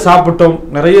நிறைய சாப்பிட்டோம்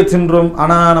நிறைய தின்றோம்,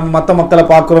 ஆனா நம்ம மற்ற மக்களை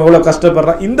பார்க்கிறோம் இவ்வளவு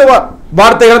கஷ்டப்படுறோம், இந்த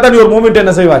வார்த்தைகளை தான் நீ ஒரு மூமெண்ட்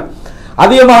என்ன செய்வாய்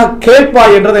அதிகமாக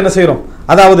கேட்பாய் என்றதை என்ன செய்யறோம்.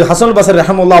 அதாவது ஹசன் பஸ்ரி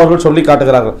ரஹ்மத்துல்லாஹி அவர்கள் சொல்லி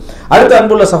காட்டுகிறார்கள். அடுத்து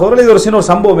அன்புள்ள சகோதரர், இது ஒரு சின்ன ஒரு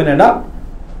சம்பவம் என்னன்னா,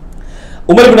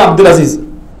 உமர் இப்னு அப்துல் அசீஸ்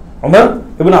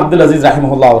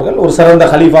ரஹ்மத்துல்லாஹி அவர்கள் ஒரு சிறந்த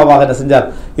கலீஃபாவாக என்ன செஞ்சார்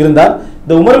இருந்தார்.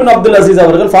 இந்த உமர் இப்னு அப்துல் அசீஸ்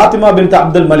அவர்கள் ஃபாத்திமா பின்த்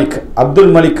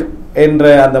அப்துல் மலிக் என்ற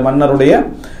அந்த மன்னருடைய,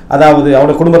 அதாவது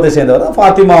அவருடைய குடும்பத்தை சேர்ந்தவர் தான்.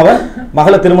 ஃபாத்திமாவை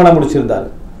மகளை திருமணம் முடிச்சிருந்தார்.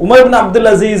 உமர் இப்னு அப்துல்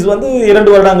அசீஸ் 2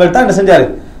 வருடங்கள் தான் என்ன செஞ்சாரு,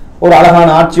 ஒரு அழகான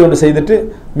ஆட்சி ஒன்று செய்துட்டு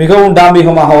மிகவும்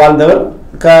டாம்பிகமாக வாழ்ந்தவர்,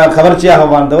 கவர்ச்சியாக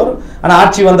வாழ்ந்தவர். ஆனா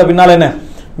ஆட்சி வந்த பின்னால் என்ன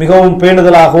மிகவும்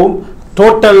பேணுதலாகவும்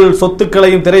டோட்டல்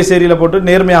சொத்துக்களையும் திரைசேரியில போட்டு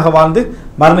நேர்மையாக வாழ்ந்து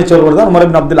மரணிச்சவர் தான் உமர்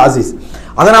இப்னு அப்துல் அசீஸ்.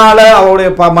 அதனால அவருடைய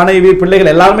மனைவி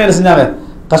பிள்ளைகள் எல்லாருமே என்ன செஞ்சாங்க,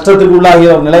 கஷ்டத்துக்கு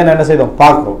உள்ளாகிய ஒரு நிலையை என்ன செய்தோம்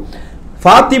பார்க்கிறோம்.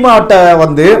 ஃபாத்திமாட்ட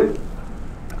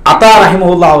அத்தா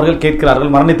ரஹிமஹுல்லாஹ் அவர்கள்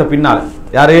கேட்கிறார்கள் மரணித்த பின்னால,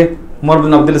 யாரு உமர்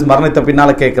இப்னு அப்துல் அசீஸ் மரணித்த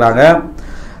பின்னால கேட்கிறாங்க,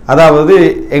 அதாவது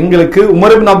எங்களுக்கு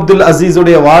உமர் இப்னு அப்துல்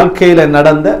அசீஸுடைய வாழ்க்கையில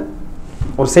நடந்த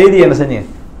ஒரு செய்தி என்ன செஞ்சீங்க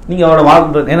நீங்க, அவரோட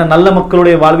வாழ்வு ஏன்னா நல்ல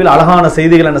மக்களுடைய வாழ்வில் அழகான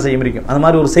செய்திகள் என்ன செய்ய முடியும், அந்த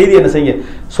மாதிரி ஒரு செய்தி என்ன செய்ய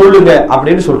சொல்லுங்க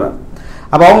அப்படின்னு சொல்றாங்க.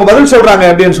 அப்ப அவங்க பதில் சொல்றாங்க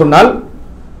அப்படின்னு சொன்னால்,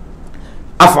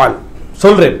 அஃபால்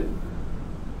சொல்றேன்,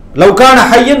 லவ்கான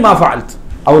ஹய்யன் மா ஃபஅல்த்,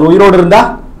 அவர் உயிரோடு இருந்தா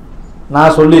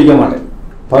நான் சொல்லி வைக்க மாட்டேன்,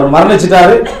 அவர்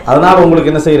மரணிச்சிட்டாரு அதனால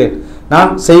உங்களுக்கு என்ன செய்கிறேன் நான்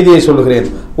செய்தியை சொல்லுகிறேன்.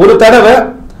 ஒரு தடவை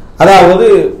அதாவது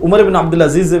உமர் இப்னு அப்துல்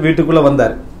அசீஸ் வீட்டுக்குள்ள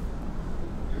வந்தார்.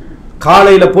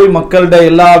 காலையில போய் மக்களுடைய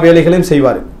எல்லா வேலைகளையும்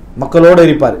செய்வார், மக்களோடு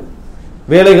இருப்பார்,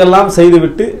 வேலைகள்லாம்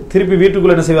செய்துவிட்டு திருப்பி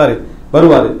வீட்டுக்குள்ள என்ன செய்வார்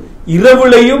வருவார்.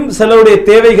 இரவுலையும் சிலருடைய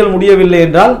தேவைகள் முடியவில்லை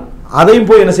என்றால் அதையும்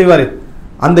போய் என்ன செய்வார்,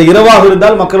 அந்த இரவாக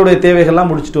இருந்தால் மக்களுடைய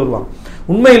தேவைகள்லாம் முடிச்சுட்டு வருவாங்க.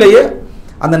 உண்மையிலேயே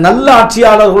அந்த நல்ல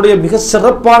ஆட்சியாளர்களுடைய மிக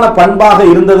சிறப்பான பண்பாக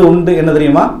இருந்தது உண்டு என்ன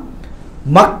தெரியுமா,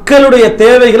 மக்களுடைய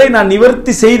தேவைகளை நான்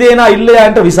நிவர்த்தி செய்தேனா இல்லையா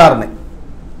என்ற விசாரணை,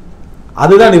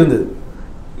 அதுதான் இருந்தது.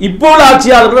 இப்போ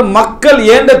ஆட்சியாளர்கள் மக்கள்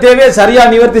ஏண்ட தேவையை சரியா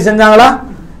நிவர்த்தி செஞ்சாங்களா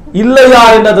இல்லையா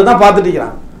என்றதை தான் பார்த்துட்டு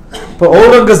இருக்கிறாங்க. இப்போ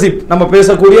அவுரங்கசீப் நம்ம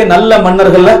பேசக்கூடிய நல்ல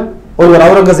மன்னர்கள்ல ஒருவர்,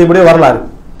 அவுரங்கசீப்புடைய வரலாறு,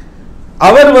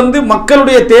 அவர்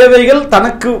மக்களுடைய தேவைகள்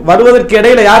தனக்கு வருவதற்கு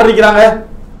இடையில யார் இருக்கிறாங்க,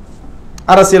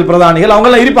 அரசியல் பிரதானிகள் அவங்க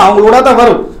எல்லாம் இருப்பாங்க, அவங்களோட தான்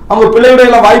வரும், அவங்க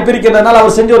பிள்ளையுடைய வாய்ப்பு இருக்கின்றதுனால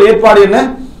அவர் செஞ்ச ஒரு ஏற்பாடு என்ன,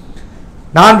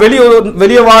 நான்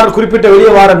வெளியே குறிப்பிட்ட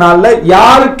வெளியே வார நாள்ல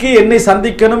யாருக்கு என்னை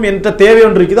சந்திக்கணும் என்ற தேவை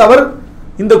ஒன்று இருக்குது, அவர்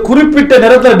இந்த குறிப்பிட்ட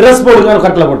நேரத்தில் டிரெஸ் போடுங்க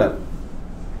கட்டளை போட்டார்.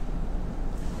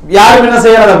 யாரும் என்ன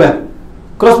செய்யறாங்க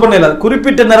கிராஸ் பண்ணல,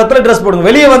 குறிப்பிட்ட நேரத்தில் டிரெஸ் போடுங்க,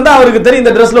 வெளியே வந்தா அவருக்கு தெரியும்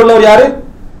இந்த டிரெஸ்ல உள்ளவர் யாரு,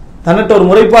 தன்னிட்ட ஒரு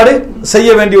முறைப்பாடு செய்ய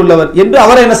வேண்டியுள்ளவர் என்று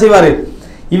அவரை என்ன செய்வாரு,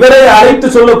 இவரை அழைத்து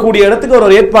சொல்லக்கூடிய இடத்துக்கு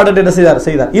ஒரு ஏற்பாடு என்ன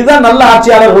செய்தார். இதுதான் நல்ல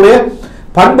ஆட்சியாளர்களுடைய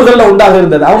பண்புகள்ல உண்டாக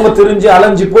இருந்தது. அவங்க தெரிஞ்சு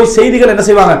அலைஞ்சு போய் செய்திகள் என்ன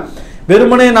செய்வாங்க,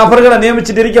 வெறுமனே நபர்களை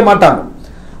நியமிச்சுட்டு இருக்க மாட்டாங்க.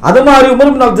 அது மாதிரி உமர்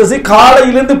இப்னு அப்துல் அசீஸ்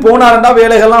காலையிலிருந்து போனாருன்னா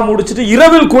வேலைகள்லாம் முடிச்சுட்டு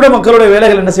இரவில் கூட மக்களுடைய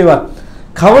வேலைகள் என்ன செய்வார்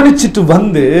கவனிச்சுட்டு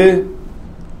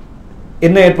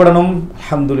என்ன ஏற்படணும்,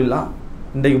 அல்ஹம்துலில்லாஹ்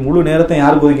இன்றைக்கு முழு நேரத்தை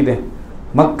யாருக்கு ஒதுக்கிட்டேன்,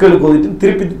 மக்களுக்கு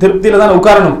ஒதுக்கிட்டு திருப்தியில தான்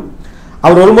உட்காரணும்.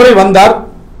 அவர் ஒரு முறை வந்தார்,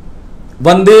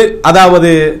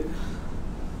 அதாவது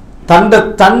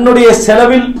தன்னுடைய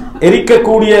செலவில்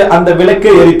எரிக்கக்கூடிய அந்த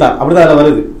விளக்கை எரித்தார். அப்படிதான் அதுல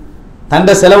வருது, தண்ட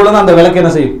செலவுல தான் அந்த விளக்கு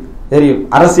என்ன செய்யும் எரியும்.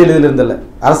 அரசியல் இதில் இருந்தல்ல,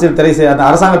 அரசியல் அந்த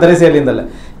அரசாங்க திரை செயல் இருந்தல்ல,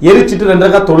 எரிச்சிட்டு 2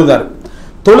 ரக்காத் தொழுதார்.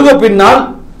 தொழுத பின்னால்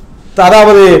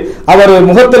அதாவது அவர்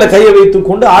முகத்துல கையை வைத்துக்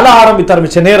கொண்டு அழ ஆரம்பித்தார்.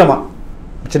 மிச்ச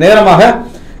நேரமாக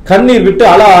கண்ணீர் விட்டு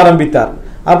அழ ஆரம்பித்தார்.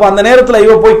 அப்ப அந்த நேரத்தில்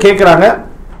இவ போய் கேட்கிறாங்க,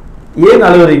 ஏன்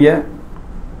அழுகுறீங்க?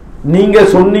 நீங்க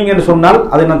சொன்னீங்கன்னு சொன்னால்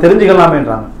அதை நான்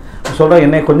தெரிஞ்சுக்கலாமேன்றாங்க. சொல்றேன்,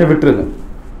 என்னை கொஞ்சம் விட்டுருங்க.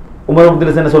 உமர்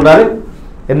அப்துல் என்ன சொல்றாரு,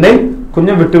 என்னை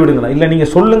கொஞ்சம் விட்டு விடுங்களா. இல்ல நீங்க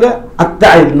சொல்லுங்க,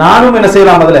 நானும் என்ன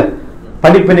செய்யலாம், அதுல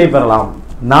படிப்பினை பெறலாம்,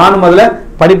 நானும் அதுல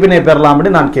படிப்பினை பெறலாம்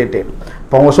நான் கேட்டேன்.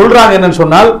 இப்ப அவங்க சொல்றாங்க என்னன்னு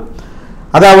சொன்னால்,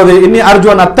 அதாவது இன்னி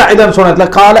அர்ஜுன் அத்தா இதன் சொன்னதுல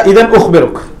கால இதன்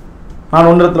உஹ்பிருக், நான்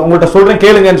ஒன்றத்துல உங்கள்கிட்ட சொல்றேன்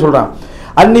கேளுங்கன்னு சொல்றான்.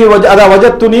 அன்னி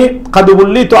வஜத்துனி கது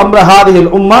உல்லிது அம்ர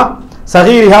ஹாதிஹில் உம்மா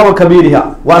சகீரிஹா வ கபீரிஹா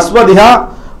வ அஸ்வதிஹா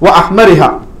வ அஹ்மரிஹா.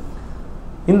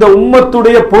 இந்த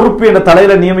உம்மத்துடைய பொறுப்பு என்ற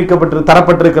தலையில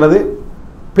தரப்பட்டிருக்கிறது.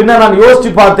 பின்ன நான் யோசிச்சு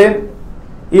பார்த்தேன்,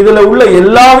 இதுல உள்ள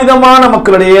எல்லா விதமான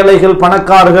மக்களுடைய ஏழைகள்,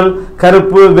 பணக்காரர்கள்,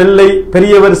 கருப்பு வெள்ளை,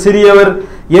 பெரியவர் சிறியவர்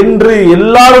என்று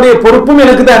எல்லாருடைய பொறுப்பும்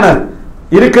எனக்கு தான்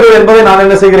இருக்கிறது என்பதை நான்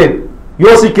என்ன செய்கிறேன்,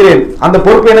 யோசிக்கிறேன். அந்த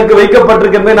பொறுப்பு எனக்கு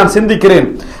வைக்கப்பட்டிருக்கு என்பதை நான் சிந்திக்கிறேன்.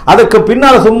 அதுக்கு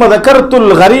பின்னால் சும்மா தக்கரத்துல்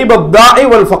கரீப் அத்தாஇ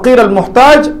வல் ஃபகீர் அல்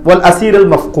முஹ்தாஜ் வல் அசீர் அல்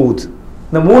மஃகூத்,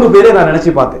 இந்த மூணு பேரை நான்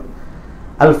நினைச்சு பார்த்தேன்.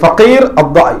 அல் ஃபகீர்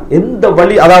அத்தாஇ, எந்த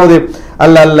வழி, அதாவது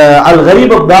அல்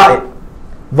கரீப் அத்தாஇ,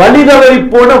 வழிதவறி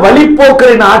போன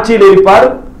வழிப்போக்கரின் ஆட்சியில் இருப்பார்.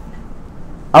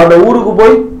 அவருடைய ஊருக்கு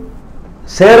போய்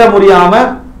சேர முடியாம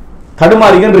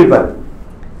தடுமாறிகள் இருப்பார்.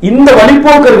 இந்த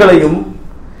வழிப்போக்கர்களையும்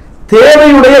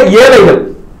தேவையுடைய ஏழைகள்,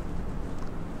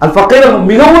 அல் ஃபகீர்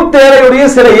மிகவும் தேவையுடைய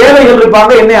சில ஏழைகள்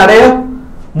இருப்பாங்க, என்னை அடைய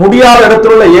முடியாத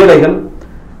இடத்தில் உள்ள ஏழைகள்,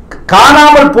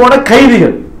 காணாமல் போன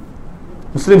கைதிகள்,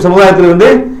 முஸ்லிம் சமுதாயத்திலிருந்து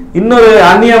இன்னொரு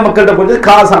அந்நிய மக்கள்கிட்ட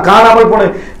கொஞ்சம் காணாமல் போன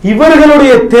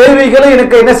இவர்களுடைய தேவைகளை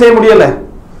எனக்கு என்ன செய்ய முடியல,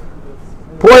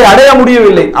 போய் அடைய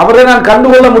முடியவில்லை, அவரை நான்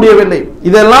கண்டுகொள்ள முடியவில்லை.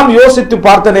 இதெல்லாம் யோசித்து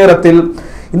பார்த்த நேரத்தில்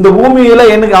இந்த பூமியில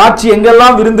எனக்கு ஆட்சி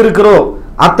எங்கெல்லாம் விருந்திருக்கிறோ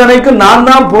அத்தனைக்கு நான்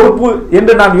தான் பொறுப்பு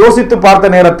என்று நான் யோசித்து பார்த்த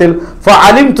நேரத்தில்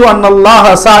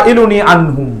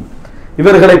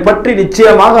இவர்களை பற்றி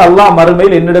நிச்சயமாக அல்லாஹ்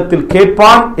மறுமையில் என்னிடத்தில்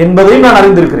கேட்பான் என்பதையும் நான்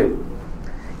அறிந்திருக்கிறேன்.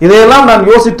 இதையெல்லாம் நான்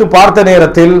யோசித்து பார்த்த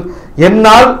நேரத்தில்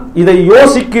என்னால் இதை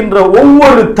யோசிக்கின்ற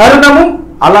ஒவ்வொரு தருணமும்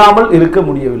அழாமல் இருக்க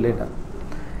முடியவில்லை.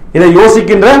 இதை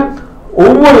யோசிக்கின்ற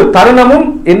ஒவ்வொரு தருணமும்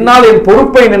என்னால் என்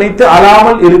பொறுப்பை நினைத்து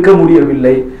அழாமல் இருக்க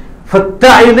முடியவில்லை.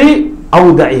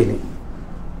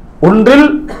 ஒன்றில்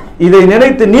இதை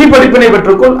நினைத்து நீ படிப்பினை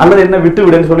பெற்றுக்கொள், அல்லது என்ன விட்டு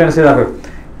விடுன்னு சொல்லி என்ன செய்தார்கள்,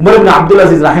 உமர் இப்னு அப்துல்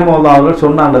அசீஸ் ரஹிமஹுல்லாஹ் அவர்கள்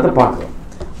சொன்னான்றதை பார்க்கிறோம்.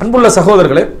 அன்புள்ள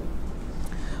சகோதரர்களே,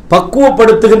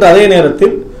 பக்குவப்படுத்துகின்ற அதே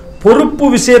நேரத்தில் பொறுப்பு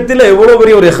விஷயத்தில் எவ்வளவு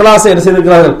பெரிய ஒரு இஹ்லாஸை என்ன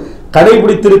செய்திருக்கிறார்கள்,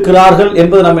 கடைபிடித்திருக்கிறார்கள்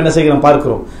என்பதை நாம் என்ன செய்கிறோம்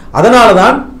பார்க்கிறோம்.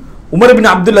 அதனாலதான் உமர்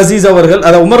இப்னு அப்துல் அசீஸ் அவர்கள்,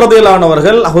 அதாவது உமர் ரலியல்லாஹு அன்ஹு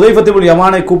அவர்கள் ஹுதைஃபத் இப்னு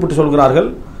யமானை கூப்பிட்டு சொல்கிறார்கள்,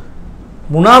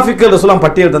 முனாஃபிக்கள் ரசூலுல்லாஹ்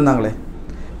பட்டியல் தந்தாங்களே,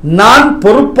 நான்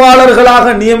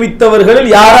பொறுப்பாளர்களாக நியமித்தவர்களில்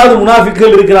யாராவது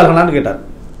முனாஃபிக்கள் இருக்கிறார்களான்னு கேட்டார்.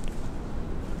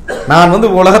 நான்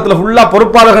உலகத்துல ஃபுல்லா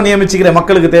பொறுப்பாளர்கள் நியமிச்சுக்கிறேன்,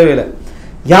 மக்களுக்கு தேவையில்லை,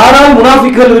 யாராவது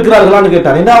முனாஃபிக்கள் இருக்கிறார்களான்னு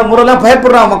கேட்டார். என்ன முறையெல்லாம்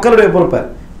பயப்படுறாங்க மக்களுடைய பொறுப்பை.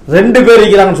 2 பேர்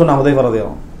இருக்கிறாங்கன்னு சொன்னாங்க ஹுதைஃபா ரலியல்லாஹு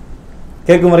அன்ஹு,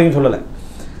 கேட்கும் வரைக்கும் சொல்லல,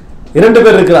 2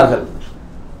 பேர் இருக்கிறார்கள்.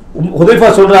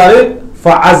 ஹுதைஃபா சொல்றாரு,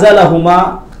 ஃபஅஸலஹுமா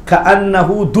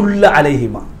கஅன்னஹு துல்ல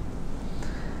அலைஹிமா.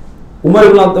 உமர்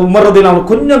ரலியல்லாஹு அன்ஹு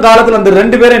கொஞ்சம் காலத்தில் அந்த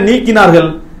 2 பேரை நீக்கினார்கள்.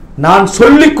 நான்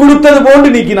சொல்லிக் கொடுத்தது போன்று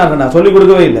நீக்கினார்கள். நான் சொல்லிக்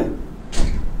கொடுக்கவே இல்லை,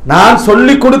 நான்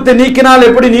சொல்லிக் கொடுத்து நீக்கினால்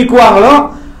எப்படி நீக்குவாங்களோ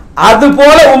அது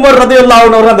போல உமர் ரலியல்லாஹு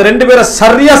அன்ஹு அந்த 2 பேரை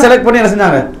சரியா செலக்ட் பண்ணி என்ன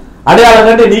செஞ்சாங்க, அடையாளம்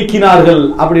கண்டு நீக்கினார்கள்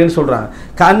அப்படின்னு சொல்றாங்க.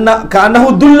 கஅன்னஹு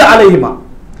துல்ல அலைஹிமா,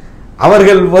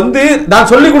 அவர்கள்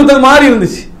நான் சொல்லிக் கொடுத்தது மாதிரி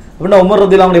இருந்துச்சு அப்படின்னா உமர்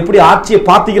ரலியல்லாஹு அன்ஹு எப்படி ஆட்சியை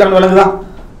பாத்திக்கிறாங்க விளங்குதா.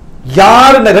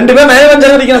 யார் இந்த 2 பேரும்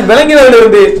நயவஞ்சகன் விளங்கினவர்கள்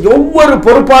இருந்து ஒவ்வொரு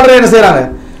பொறுப்பாளரும் என்ன செய்யறாங்க,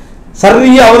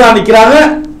 சரியா அவதானிக்கிறாங்க.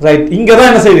 ரைட், இங்கதான்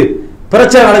என்ன செய்யுது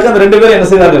பிரச்சனை நடக்க, அந்த 2 பேரும் என்ன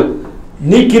செய்தார்கள்,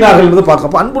 நீக்கினார்கள் என்று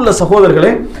பார்க்க. அன்புள்ள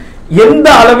சகோதரர்களே, எந்த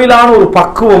அளவிலான ஒரு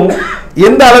பக்குவமும்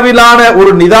எந்த அளவிலான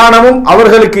ஒரு நிதானமும்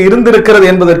அவர்களுக்கு இருந்திருக்கிறது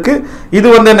என்பதற்கு இது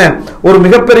என்ன ஒரு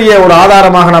மிகப்பெரிய ஒரு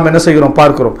ஆதாரமாக நாம் என்ன செய்கிறோம்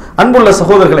பார்க்கிறோம். அன்புள்ள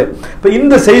சகோதரர்களே, இப்ப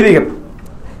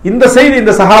இந்த செய்தி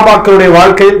இந்த சஹாபாக்களுடைய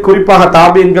வாழ்க்கையில், குறிப்பாக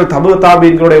தாபீன்கள், தபு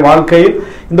தாபீன்களுடைய வாழ்க்கையில்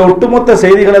இந்த ஒட்டுமொத்த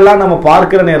செய்திகள் எல்லாம் நம்ம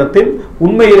பார்க்கிற நேரத்தில்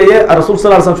உண்மையிலேயே ரசூல்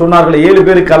ஸல்லல்லாஹு அலைஹி வஸல்லம் சொன்னார்களே, 7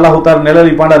 பேருக்கு அல்லாஹ் தஆலா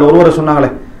நிழலிப்பான், அது ஒருவரை சொன்னாங்களே,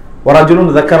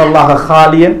 வரஜுலுன் ذكرல்லாஹ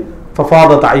ஹாலியன்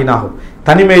ஃபஃபாதத் ஐனாஹு,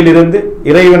 தனிமையில் இருந்து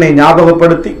இறைவனை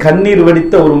ஞாபகப்படுத்தி கண்ணீர்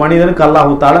வடித்த ஒரு மனிதனுக்கு அல்லாஹ்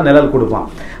தஆலா நிழல் கொடுப்பான்.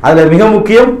 அதுல மிக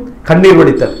முக்கியம் கண்ணீர்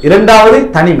வடித்தல். 2வது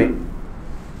தனிமை,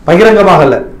 பகிரங்கமாக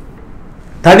அல்ல,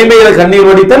 தனிமையில கண்ணீர்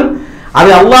வடித்தல்.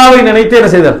 அதை அல்லாஹ்வை நினைத்து என்ன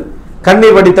செய்தார்,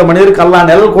 கண்ணீர் வடித்த மனிதருக்கு அல்லாஹ்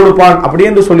நிழல் கொடுப்பான் அப்படி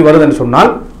என்று சொல்லி வருது என்று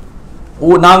சொன்னால்,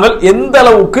 நாங்கள் எந்த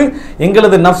அளவுக்கு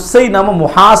எங்களது நஃப்ஸை நாம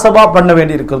முஹாசபா பண்ண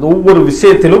வேண்டி இருக்கிறது. ஒவ்வொரு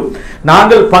விஷயத்திலும்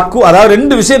நாங்கள் அதாவது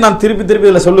 2 விஷயம் நான் திருப்பி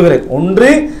இதில் சொல்லுகிறேன். ஒன்று,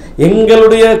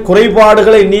 எங்களுடைய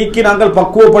குறைபாடுகளை நீக்கி நாங்கள்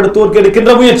பக்குவப்படுத்துவதற்கு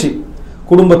எடுக்கின்ற முயற்சி.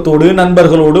 குடும்பத்தோடு,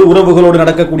 நண்பர்களோடு, உறவுகளோடு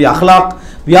நடக்கக்கூடிய அஹ்லாக்,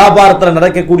 வியாபாரத்தில்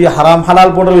நடக்கக்கூடிய ஹராம்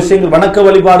ஹலால் போன்ற விஷயங்கள், வணக்க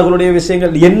வழிபாடுகளுடைய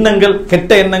விஷயங்கள், எண்ணங்கள்,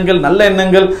 கெட்ட எண்ணங்கள், நல்ல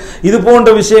எண்ணங்கள், இது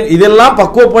போன்ற விஷயம், இதெல்லாம்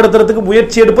பக்குவப்படுத்துறதுக்கு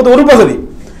முயற்சி எடுப்பது ஒரு பகுதி.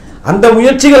 அந்த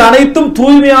முயற்சிகள் அனைத்தும்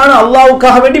தூய்மையான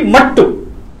அல்லாஹ்வுக்காக வேண்டி மட்டும்,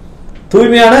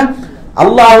 தூய்மையான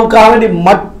அல்லாஹ்வுக்காக வேண்டி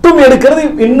மட்டும் எடுக்கிறது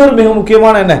இன்னொரு மிக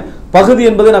முக்கியமான என்ன பகுதி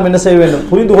என்பதை நாம் என்ன செய்ய வேண்டும்,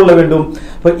 புரிந்து கொள்ள வேண்டும்.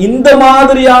 இந்த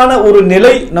மாதிரியான ஒரு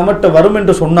நிலை நம்மகிட்ட வரும்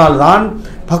என்று சொன்னால்தான்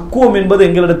பக்குவம் என்பது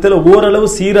எங்களிடத்தில் ஓரளவு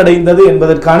சீரடைந்தது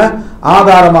என்பதற்கான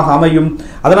ஆதாரமாக அமையும்.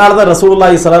 அதனாலதான்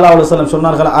ரசூலுல்லாஹி ஸல்லல்லாஹு அலைஹி வஸல்லம்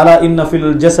சொன்னார்கள், அலா இன்ன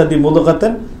ஃபில் ஜஸதி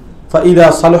முதுகத்தன் ஃபஇதா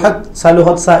ஸலுஹத்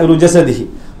ஸலுஹத் ஸாயிரு ஜஸதிஹி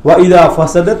வஇதா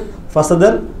ஃபஸதத்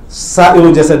ஃபஸதல்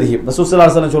ஸாயிரு ஜஸதிஹி. ரசூல் ஸல்லல்லாஹு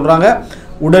அலைஹி வஸல்லம் சொல்றாங்க,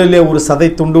 உடலிலே ஒரு சதை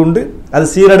துண்டு உண்டு, அது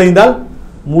சீரடைந்தால்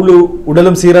முழு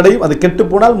உடலும் சீரடையும், அது கெட்டு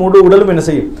போனால் முழு உடலும் என்ன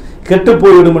செய்யும், கெட்டு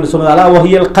போய்விடும் என்று சொன்னது. அலா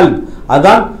வஹியல் கல்ப்,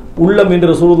 அதான் உள்ளம் என்று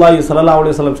ரசூலுல்லாஹி ஸல்லல்லாஹு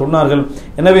அலைஹி வஸல்லம் சொன்னார்கள்.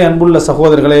 எனவே அன்புள்ள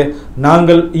சகோதரர்களே,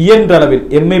 நாங்கள் இயன்ற அளவில்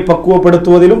எம்மை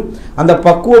பக்குவப்படுத்துவதிலும் அந்த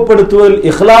பக்குவப்படுத்துவதில்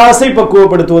இஹ்லாஸை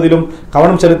பக்குவப்படுத்துவதிலும்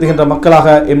கவனம் செலுத்துகின்ற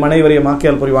மக்களாக எம் அனைவரையும்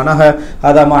ஆக்கியால் புரிவானாக.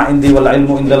 ஹதா மா இந்தி வல்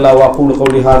இல்மு இன்தல்லாஹ் வ அகூலு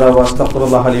கௌலி ஹாதா வ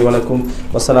அஸ்தக்ஃபிருல்லாஹ லி வ லக்கும்.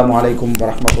 வஸ்ஸலாமு அலைக்கும்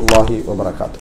வ ரஹ்மத்துல்லாஹி வ பரகாத்துஹு.